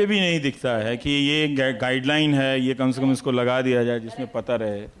 कहीं पे भी नहीं दिखता है कि ये गाइडलाइन है, ये कम से कम इसको लगा दिया जाए जिसमें पता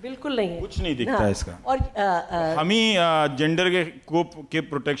रहे। बिल्कुल नहीं है, कुछ नहीं दिखता है इसका। और हम ही जेंडर के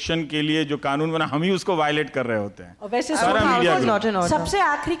प्रोटेक्शन के लिए जो कानून बना, हम ही उसको वायलेट कर रहे होते हैं। वैसे सबसे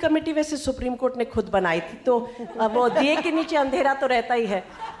आखिरी कमेटी वैसे सुप्रीम कोर्ट ने खुद बनाई थी, तो वो दिए के नीचे अंधेरा तो रहता ही है।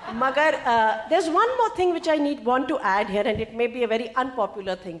 मगर there's one more thing which I want to add here, and it may be a very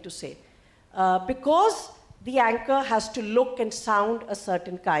unpopular thing to say, because the anchor has to look and sound a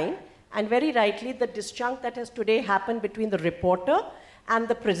certain kind, and very rightly the disjunct that has today happened between the reporter and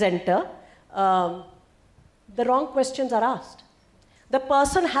the presenter, the wrong questions are asked. The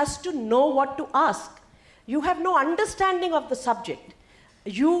person has to know what to ask. You have no understanding of the subject.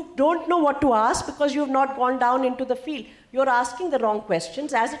 You don't know what to ask because you have not gone down into the field. You're asking the wrong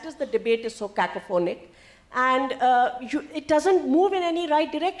questions. As it is, the debate is so cacophonic, and it doesn't move in any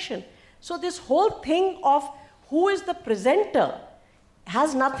right direction. So this whole thing of who is the presenter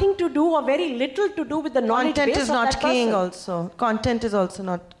has nothing to do, or very little to do, with the knowledge Content base is of not that king person. also. Content is also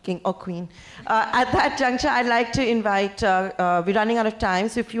not king or queen. At that juncture, I'd like to invite, we're running out of time,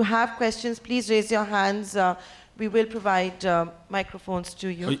 so if you have questions, please raise your hands. We will provide microphones to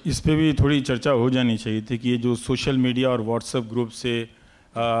you. इस पे भी थोड़ी चर्चा हो जानी चाहिए थी कि ये जो सोशल मीडिया और व्हाट्सएप ग्रुप से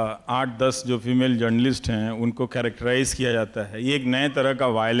 8-10 जो फीमेल जर्नलिस्ट हैं उनको कैरेक्टराइज किया जाता है। ये एक नए तरह का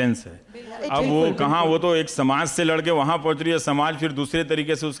वायलेंस है। अब वो कहाँ, वो तो एक समाज से लड़के वहाँ पहुँच रही है, समाज फिर दूसरे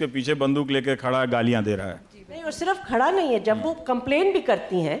तरीके से उसके पीछे बंदूक लेकर खड़ा गालियाँ दे रहा है। नहीं, और सिर्फ खड़ा नहीं है, जब वो कंप्लेन भी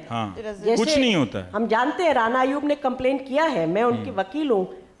करती हैं, हाँ, कुछ नहीं होता है। हम जानते हैं राना अयूब ने कंप्लेन किया है, मैं उनकी वकील हूँ।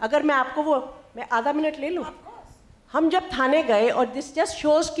 अगर मैं आपको मैं आधा मिनट ले लूँ। हम जब थाने गए, और दिस जस्ट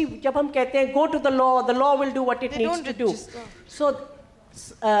शोज कि जब हम कहते हैं go to the law will do what it needs to do. So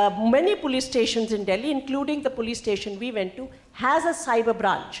many police stations in Delhi, including the police station we went to, has a cyber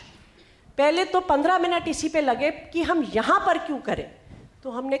branch. पहले तो 15 minute इसी पे लगे कि हम यहाँ पर क्यों करें।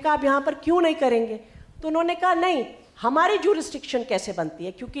 तो हमने कहा अब यहाँ पर क्यों नहीं करेंगे, तो उन्होंने कहा नहीं, हमारी जुरिस्डिक्शन कैसे बनती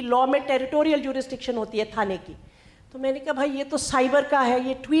है, क्योंकि लॉ में टेरिटोरियल जुरिस्डिक्शन होती है थाने की। तो मैंने कहा भाई ये तो साइबर का है,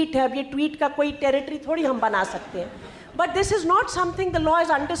 ये ट्वीट है, अब ये ट्वीट का कोई टेरिटरी थोड़ी हम बना सकते हैं, but this is not something the law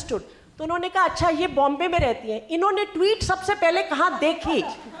is understood. तो उन्होंने कहा अच्छा ये बॉम्बे में रहती हैं, इन्होंने ट्वीट सबसे पहले कहाँ देखी।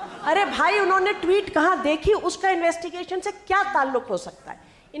 अरे भाई उन्होंने ट्वीट कहाँ देखी, उसका इन्वेस्टिगेशन से क्या ताल्लुक हो सकता है।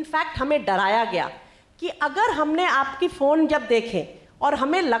 इनफैक्ट हमें डराया गया कि अगर हमने आपकी फ़ोन जब देखे और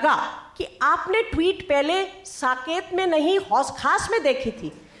हमें लगा कि आपने ट्वीट पहले साकेत में नहीं हौस खास में देखी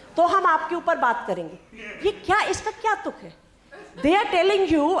थी, तो हम आपके ऊपर बात करेंगे। ये क्या, इसका क्या तुक है? They are telling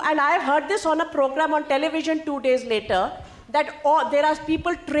you, and I have heard this on a program on television 2 days later, that there are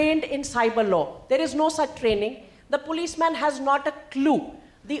people trained in cyber law. There is no such training. The policeman has not a clue.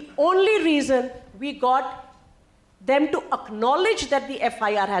 The only reason we got them to acknowledge that the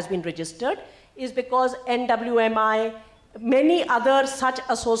FIR has been registered is because NWMI, many other such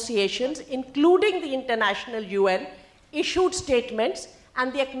associations, including the international UN, issued statements,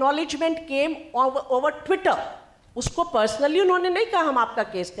 and the acknowledgement came over Twitter. उसको personally उन्होंने नहीं कहा हम आपका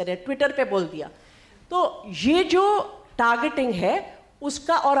case करें, Twitter पे बोल दिया। तो ये जो टारगेटिंग है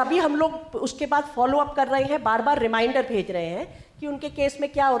उसका, और अभी हम लोग उसके बाद फॉलो अप कर रहे हैं, बार बार रिमाइंडर भेज रहे हैं कि उनके केस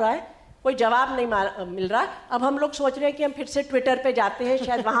में क्या हो रहा है, कोई जवाब नहीं मिल रहा। अब हम लोग सोच रहे हैं कि हम फिर से ट्विटर पे जाते हैं,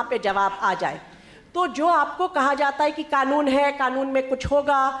 शायद वहाँ पे जवाब आ जाए। तो जो आपको कहा जाता है कि कानून है, कानून में कुछ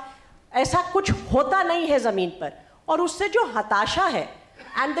होगा, ऐसा कुछ होता नहीं है ज़मीन पर। और उससे जो हताशा है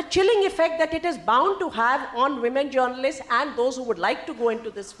and the chilling effect that it is bound to have on women journalists and those who would like to go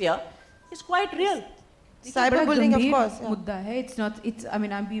into this sphere is quite real. Cyberbullying, of course. Mudda hai. It's not. It's. I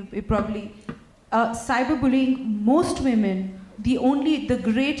mean, probably cyberbullying. Most women, the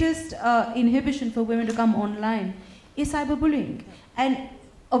greatest inhibition for women to come online is cyberbullying. And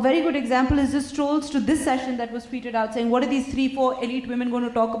a very good example is just trolls to this session that was tweeted out saying, what are these 3-4 elite women going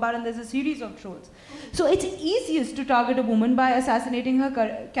to talk about? And there's a series of trolls. So it's easiest to target a woman by assassinating her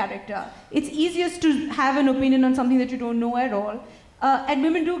character. It's easiest to have an opinion on something that you don't know at all. And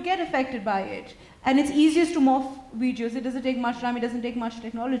women do get affected by it. And it's easiest to morph videos. It doesn't take much time, it doesn't take much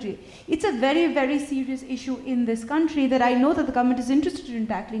technology. It's a very, very serious issue in this country that I know that the government is interested in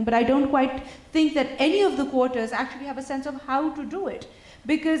tackling, but I don't quite think that any of the quarters actually have a sense of how to do it.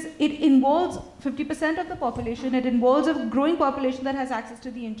 Because it involves 50% of the population, it involves a growing population that has access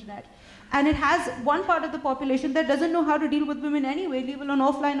to the internet. And it has one part of the population that doesn't know how to deal with women anyway, leave alone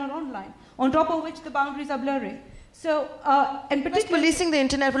offline or online, on top of which the boundaries are blurring. So, and particularly... policing the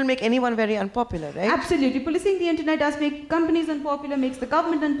internet will make anyone very unpopular, right? Absolutely. Policing the internet does make companies unpopular, makes the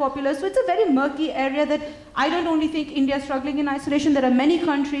government unpopular. So it's a very murky area that I don't only think India is struggling in isolation. There are many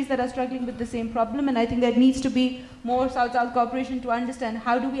countries that are struggling with the same problem, and I think there needs to be more South-South cooperation to understand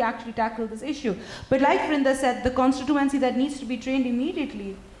how do we actually tackle this issue. But like Vrinda said, the constituency that needs to be trained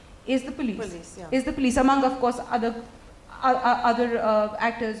immediately is the police. Is the police, among, of course, other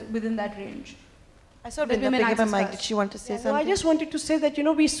actors within that range. I saw Vrinda pick up a mic. Did she want to say something? No, I just wanted to say that, you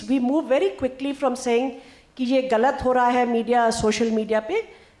know, we move very quickly from saying कि ये गलत हो रहा है media, social media पे,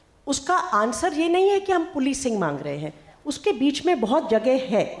 उसका answer ये नहीं है कि हम पुलिसिंग मांग रहे हैं, उसके बीच में बहुत जगह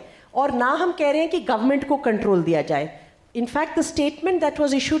है, और ना हम कह रहे हैं कि गवर्नमेंट को कंट्रोल दिया जाए. In fact, the statement that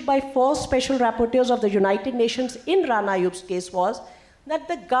was issued by 4 special rapporteurs of the United Nations in Rana Ayyub's case was that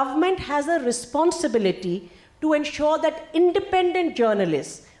the government has a responsibility to ensure that independent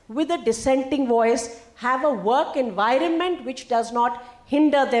journalists with a dissenting voice have a work environment which does not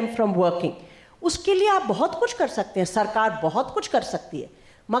hinder them from working. उसके लिए आप बहुत कुछ कर सकते हैं, सरकार बहुत कुछ कर सकती है,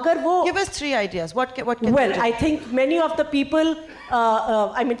 मगर वो... Give us 3 ideas. What can Well, I think many of the people,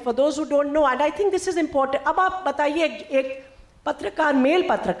 I mean, for those who don't know, and I think this is important. अब आप बताइए एक पत्रकार, मेल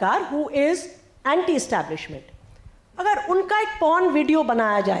पत्रकार who is anti-establishment, अगर उनका एक porn वीडियो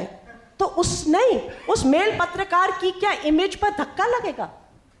बनाया जाए, तो उस मेल पत्रकार की क्या इमेज पर धक्का लगेगा?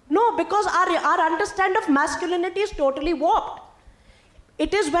 No, because our understanding of masculinity is totally warped.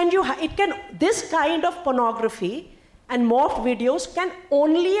 It is when this kind of pornography and morphed videos can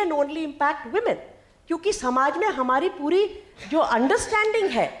only and only impact women. क्योंकि समाज में हमारी पूरी जो अंडरस्टैंडिंग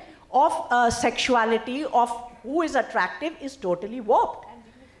है of sexuality, of who is attractive, is totally warped.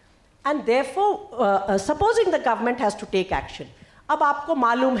 And therefore supposing the government has to take action. अब आपको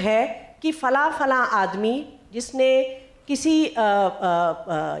मालूम है कि फला आदमी जिसने किसी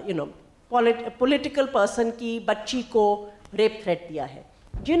पॉलिटिकल पर्सन की बच्ची को रेप थ्रेट दिया है,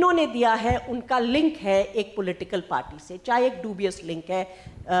 जिन्होंने दिया है उनका लिंक है एक पॉलिटिकल पार्टी से, चाहे एक डूबियस लिंक है,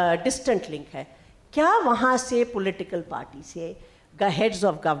 डिस्टेंट लिंक है. क्या वहाँ से पॉलिटिकल पार्टी से, हेड्स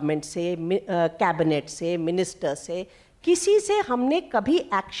ऑफ गवर्नमेंट से, कैबिनेट से, मिनिस्टर से, किसी से हमने कभी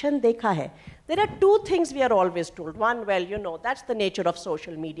एक्शन देखा है? There are two things we are always told. One, well, you know, that's the nature of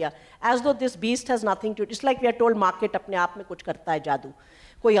social media. As though this beast has nothing to... It's like we are told market अपने आप में कुछ करता है जादू.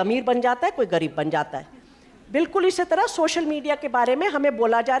 कोई अमीर बन जाता है, कोई गरीब बन जाता है. बिल्कुल इसी तरह सोशल मीडिया के बारे में हमें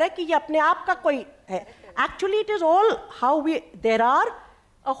बोला जा रहा है कि ये अपने आप का कोई है. Actually, it is all how we... There are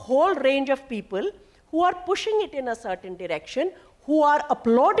a whole range of people who are pushing it in a certain direction, who are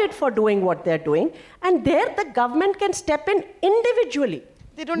applauded for doing what they're doing, and there the government can step in individually.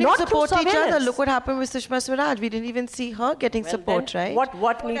 They don't even support each other. Look what happened with Sushma Swaraj. We didn't even see her getting support, right?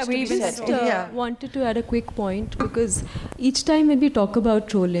 What needs to be said? I wanted to add a quick point, because each time when we talk about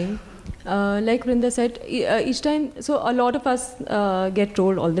trolling, like Vrinda said, each time, so a lot of us get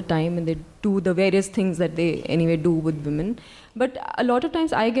trolled all the time, and they do the various things that they anyway do with women. But a lot of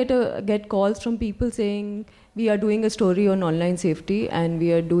times I get calls from people saying, we are doing a story on online safety and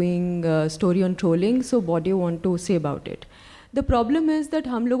we are doing a story on trolling, so what do you want to say about it? The problem is that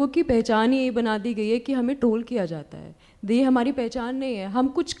हम लोगों की पहचान ये बना दी गई है कि हमें ट्रोल किया जाता है. ये हमारी पहचान नहीं है. हम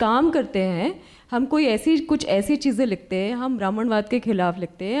कुछ काम करते हैं, हम कुछ ऐसी चीज़ें लिखते हैं, हम ब्राह्मणवाद के खिलाफ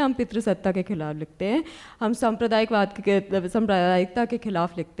लिखते हैं, हम पितृसत्ता के खिलाफ लिखते हैं, हम सांप्रदायिकता के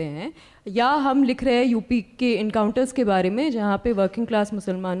खिलाफ लिखते हैं, या हम लिख रहे हैं यूपी के इनकाउंटर्स के बारे में जहाँ पे वर्किंग क्लास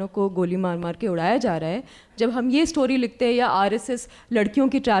मुसलमानों को गोली मार मार के उड़ाया जा रहा है. जब हम ये स्टोरी लिखते हैं, या आरएसएस लड़कियों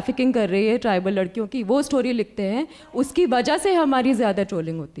की ट्रैफिकिंग कर रही है, ट्राइबल लड़कियों की, वो स्टोरी लिखते हैं, उसकी वजह से हमारी ज़्यादा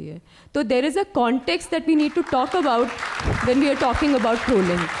ट्रोलिंग होती है. तो there is a context that we need to talk about when we are talking about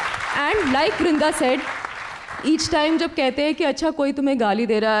trolling. And like Vrinda said, each time जब कहते हैं कि अच्छा कोई तुम्हें गाली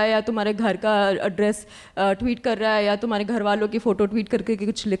दे रहा है, या तुम्हारे घर का एड्रेस ट्वीट कर रहा है, या तुम्हारे घर वालों की फ़ोटो ट्वीट करके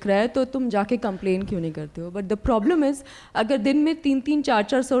कुछ लिख रहा है, तो तुम जाके कंप्लेन क्यों नहीं करते हो? बट द प्रॉब्लम इज़, अगर दिन में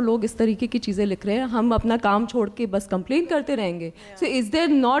 300-400 लोग इस तरीके की चीज़ें लिख रहे हैं, हम अपना काम छोड़ के बस कंप्लेन करते रहेंगे. So is there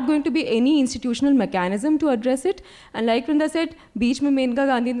not going to be any institutional mechanism to address it? And like Vrinda said, बीच में मेनका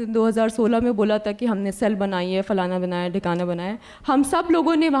गांधी ने 2016 में बोला था कि हमने सेल बनाई है, फलाना बनाया, ठिकाना बनाया. हम सब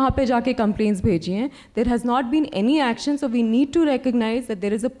लोगों ने वहाँ पर जाके कंप्लेंट्स भेजी हैं. There has not been any action, so we need to recognize that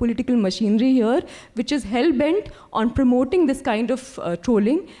there is a political machinery here which is hell-bent on promoting this kind of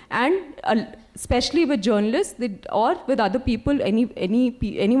trolling, and especially with journalists or with other people,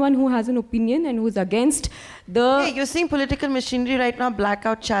 anyone who has an opinion and who is against the... Yeah, you're seeing political machinery right now,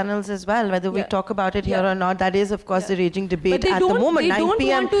 blackout channels as well, whether we talk about it here or not. That is, of course, the raging debate at the moment. 9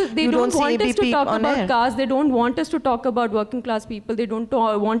 p.m. They don't want us to talk about air. caste. They don't want us to talk about working class people. They don't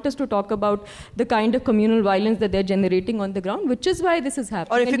want us to talk about the kind of communal violence that they're generating on the ground, which is why this is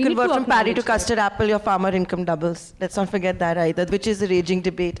happening. Or if you convert from paddy to custard apple, your farmer income doubles. Let's not forget that either, which is a raging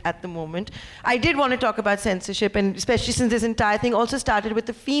debate at the moment. I did want to talk about censorship, and especially since this entire thing also started with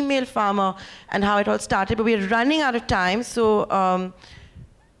the female farmer and how it all started, but we're running out of time, so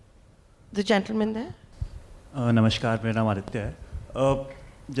the gentleman there. नमस्कार, मेरा नाम आदित्य है.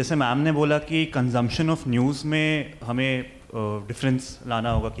 जैसे ma'am ने बोला कि consumption of news में हमें डिफरेंस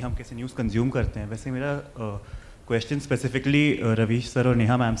लाना होगा कि हम कैसे न्यूज़ कंज्यूम करते हैं, वैसे मेरा क्वेश्चन स्पेसिफिकली रवीश सर और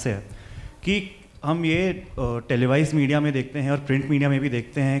नेहा मैम से है कि हम ये टेलीवाइज मीडिया में देखते हैं और प्रिंट मीडिया में भी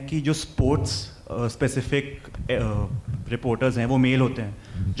देखते हैं कि जो स्पोर्ट्स स्पेसिफिक रिपोर्टर्स हैं वो मेल होते हैं,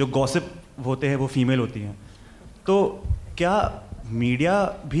 जो गॉसिप होते हैं वो फीमेल होती हैं. तो क्या मीडिया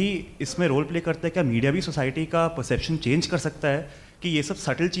भी इसमें रोल प्ले करता है? क्या मीडिया भी सोसाइटी का परसेप्शन चेंज कर सकता है कि ये सब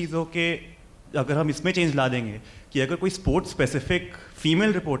सटल चीज़ों के अगर हम इसमें चेंज ला देंगे कि अगर कोई स्पोर्ट्स स्पेसिफिक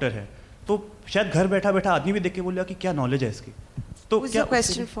फीमेल रिपोर्टर है तो शायद घर बैठा बैठा आदमी भी देख के बोलेगा कि क्या नॉलेज है इसकी. तो क्या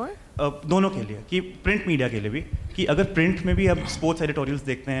क्वेश्चन फॉर दोनों के लिए, कि प्रिंट मीडिया के लिए भी, कि अगर प्रिंट में भी अब स्पोर्ट्स एडिटोरियल्स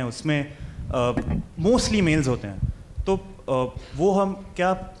देखते हैं उसमें मोस्टली मेल्स होते हैं, तो वो हम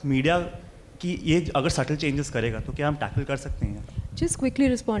क्या मीडिया की ये अगर सटल चेंजेस करेगा तो क्या हम टैकल कर सकते हैं? जस्ट क्विकली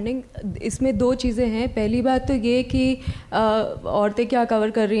रिस्पॉन्डिंग, इसमें दो चीज़ें हैं. पहली बात तो ये कि औरतें क्या कवर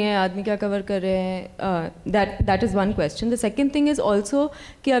कर रही हैं, आदमी क्या कवर कर रहे हैं, that is one question. The second thing is also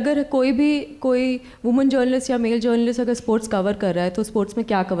कि अगर कोई वुमेन जर्नलिस्ट या मेल जर्नलिस्ट अगर स्पोर्ट्स कवर कर रहा है तो स्पोर्ट्स में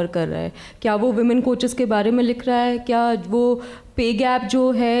क्या कवर कर रहा है? क्या वो वुमेन कोचेस के बारे में लिख रहा है? क्या वो पे गैप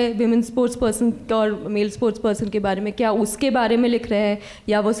जो है विमेन स्पोर्ट्स पर्सन और मेल स्पोर्ट्स पर्सन के बारे में, क्या उसके बारे में लिख रहे हैं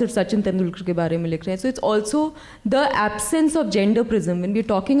या वो सिर्फ सचिन तेंदुलकर के बारे में लिख रहे हैं. So it's also the absence of gender prism. When we are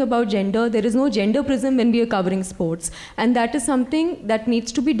talking about gender, there is no gender prism when we are covering sports, and that is something that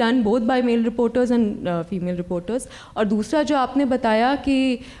needs to be done both by male reporters and female reporters. और दूसरा जो आपने बताया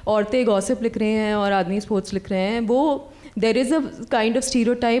कि औरतें gossip लिख रहे हैं और आदमी स्पोर्ट्स लिख रहे हैं, वो there is a kind of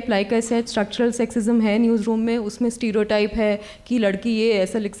stereotype, like I said, structural sexism है न्यूज़ रूम में. उसमें स्टीरियोटाइप है कि लड़की ये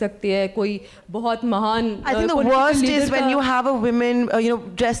ऐसा लिख सकती है, कोई बहुत महान. I think the worst is when you have a women,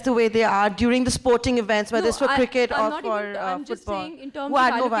 dressed the way they are during the sporting events, whether it's for cricket or for I'm just football. saying in terms of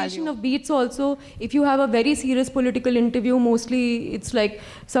allocation of beats also, if you have a very serious political interview, mostly it's like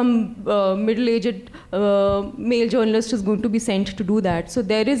some middle-aged male journalist is going to be sent to do that. So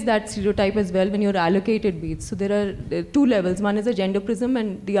there is that stereotype as well when you're allocated beats. So there are two levels. One is a gender prism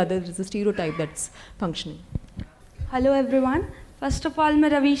and the other is a stereotype that's functioning. Hello everyone. First of all, मैं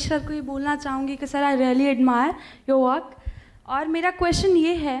Ravish sir को ये बोलना चाहूँगी कि sir I really admire your work. और मेरा question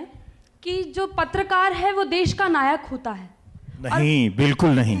ये है कि जो पत्रकार है वो देश का नायक होता है. नहीं, बिल्कुल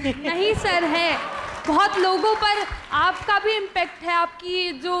नहीं. नहीं सर, है. बहुत लोगों पर आपका भी इम्पेक्ट है,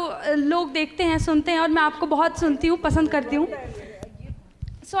 आपकी जो लोग देखते हैं, सुनते हैं, और मैं आपको बहुत सुनती हूँ, पसंद करती हूँ.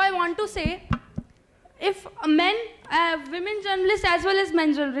 So I want to say if men, women journalists as well as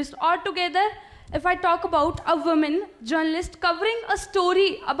men journalists, all together, if I talk about a woman journalist covering a story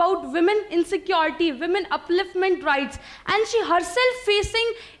about women insecurity, women upliftment rights, and she herself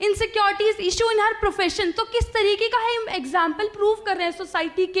facing insecurities issue in her profession, तो किस तरीके का है example prove कर रहे हैं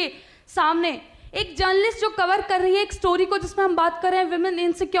society के सामने. एक जर्नलिस्ट जो कवर कर रही है एक स्टोरी को जिसमें हम बात कर रहे हैं विमेन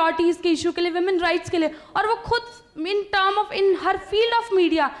इनसिक्योरिटीज के इशू के लिए, विमेन राइट्स के लिए, और वो खुद इन हर फील्ड ऑफ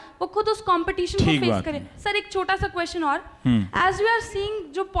मीडिया वो खुद उस कंपटीशन को फेस करे. सर एक छोटा सा क्वेश्चन और, एज वी आर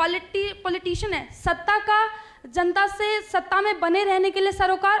सीइंग जो पॉलिटिशियन है, सत्ता का जनता से सत्ता में बने रहने के लिए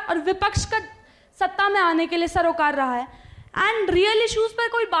सरोकार और विपक्ष का सत्ता में आने के लिए सरोकार रहा है, एंड रियल इश्यूज पर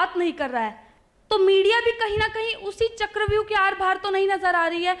कोई बात नहीं कर रहा है. तो मीडिया भी कहीं ना कहीं उसी चक्रव्यूह के आर पार तो नहीं नजर आ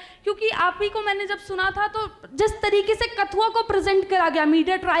रही है, क्योंकि आप ही को मैंने जब सुना था तो जिस तरीके से कथुआ को प्रेजेंट करा गया,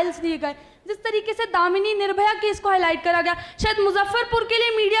 मीडिया ट्रायल्स लिए गए, जिस तरीके से दामिनी निर्भया केस को हाईलाइट करा गया, शायद मुजफ्फरपुर के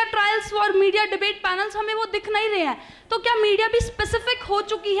लिए मीडिया ट्रायल्स और मीडिया डिबेट पैनल्स हमें वो दिख नहीं रहे हैं. तो क्या मीडिया भी स्पेसिफिक हो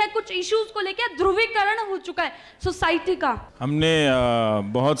चुकी है कुछ इश्यूज को लेकर, ध्रुवीकरण हो चुका है सोसाइटी का? हमने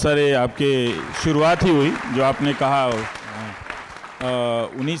बहुत सारे आपके शुरुआत ही हुई जो आपने कहा,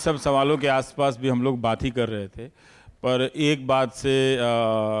 उन्हीं सब सवालों के आसपास भी हम लोग बात ही कर रहे थे. पर एक बात से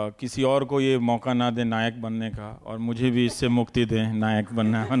किसी और को ये मौका ना दें नायक बनने का, और मुझे भी इससे मुक्ति दें नायक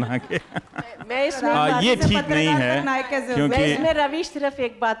बना के. मैं इसमें ये ठीक नहीं है, क्योंकि मैं इसमें रवीश सिर्फ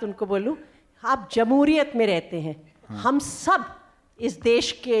एक बात उनको बोलूं, आप जमहूरियत में रहते हैं. हम सब इस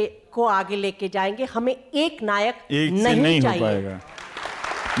देश को आगे लेके जाएंगे, हमें एक नायक नहीं हो पाएगा.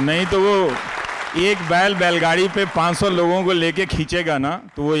 नहीं तो वो एक बैलगाड़ी पे 500 लोगों को लेके खींचेगा ना,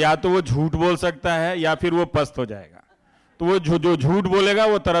 तो वो या तो वो झूठ बोल सकता है या फिर वो पस्त हो जाएगा. तो वो जो झूठ बोलेगा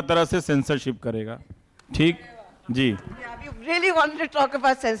वो तरह तरह से सेंसरशिप करेगा. ठीक जी. We really wanted to talk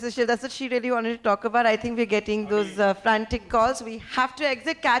about censorship. That's what she really wanted to talk about. I think we're getting those frantic calls. We have to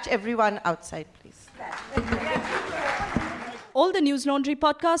exit. Catch everyone outside, please. All the News Laundry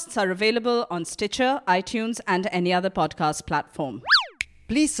podcasts are available on Stitcher, iTunes, and any other podcast platform.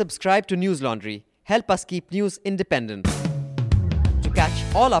 Please subscribe to News Laundry. Help us keep news independent. To catch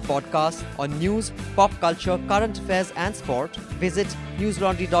all our podcasts on news, pop culture, current affairs and sport, visit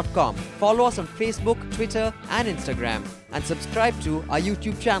newslaundry.com. Follow us on Facebook, Twitter and Instagram, and subscribe to our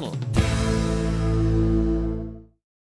YouTube channel.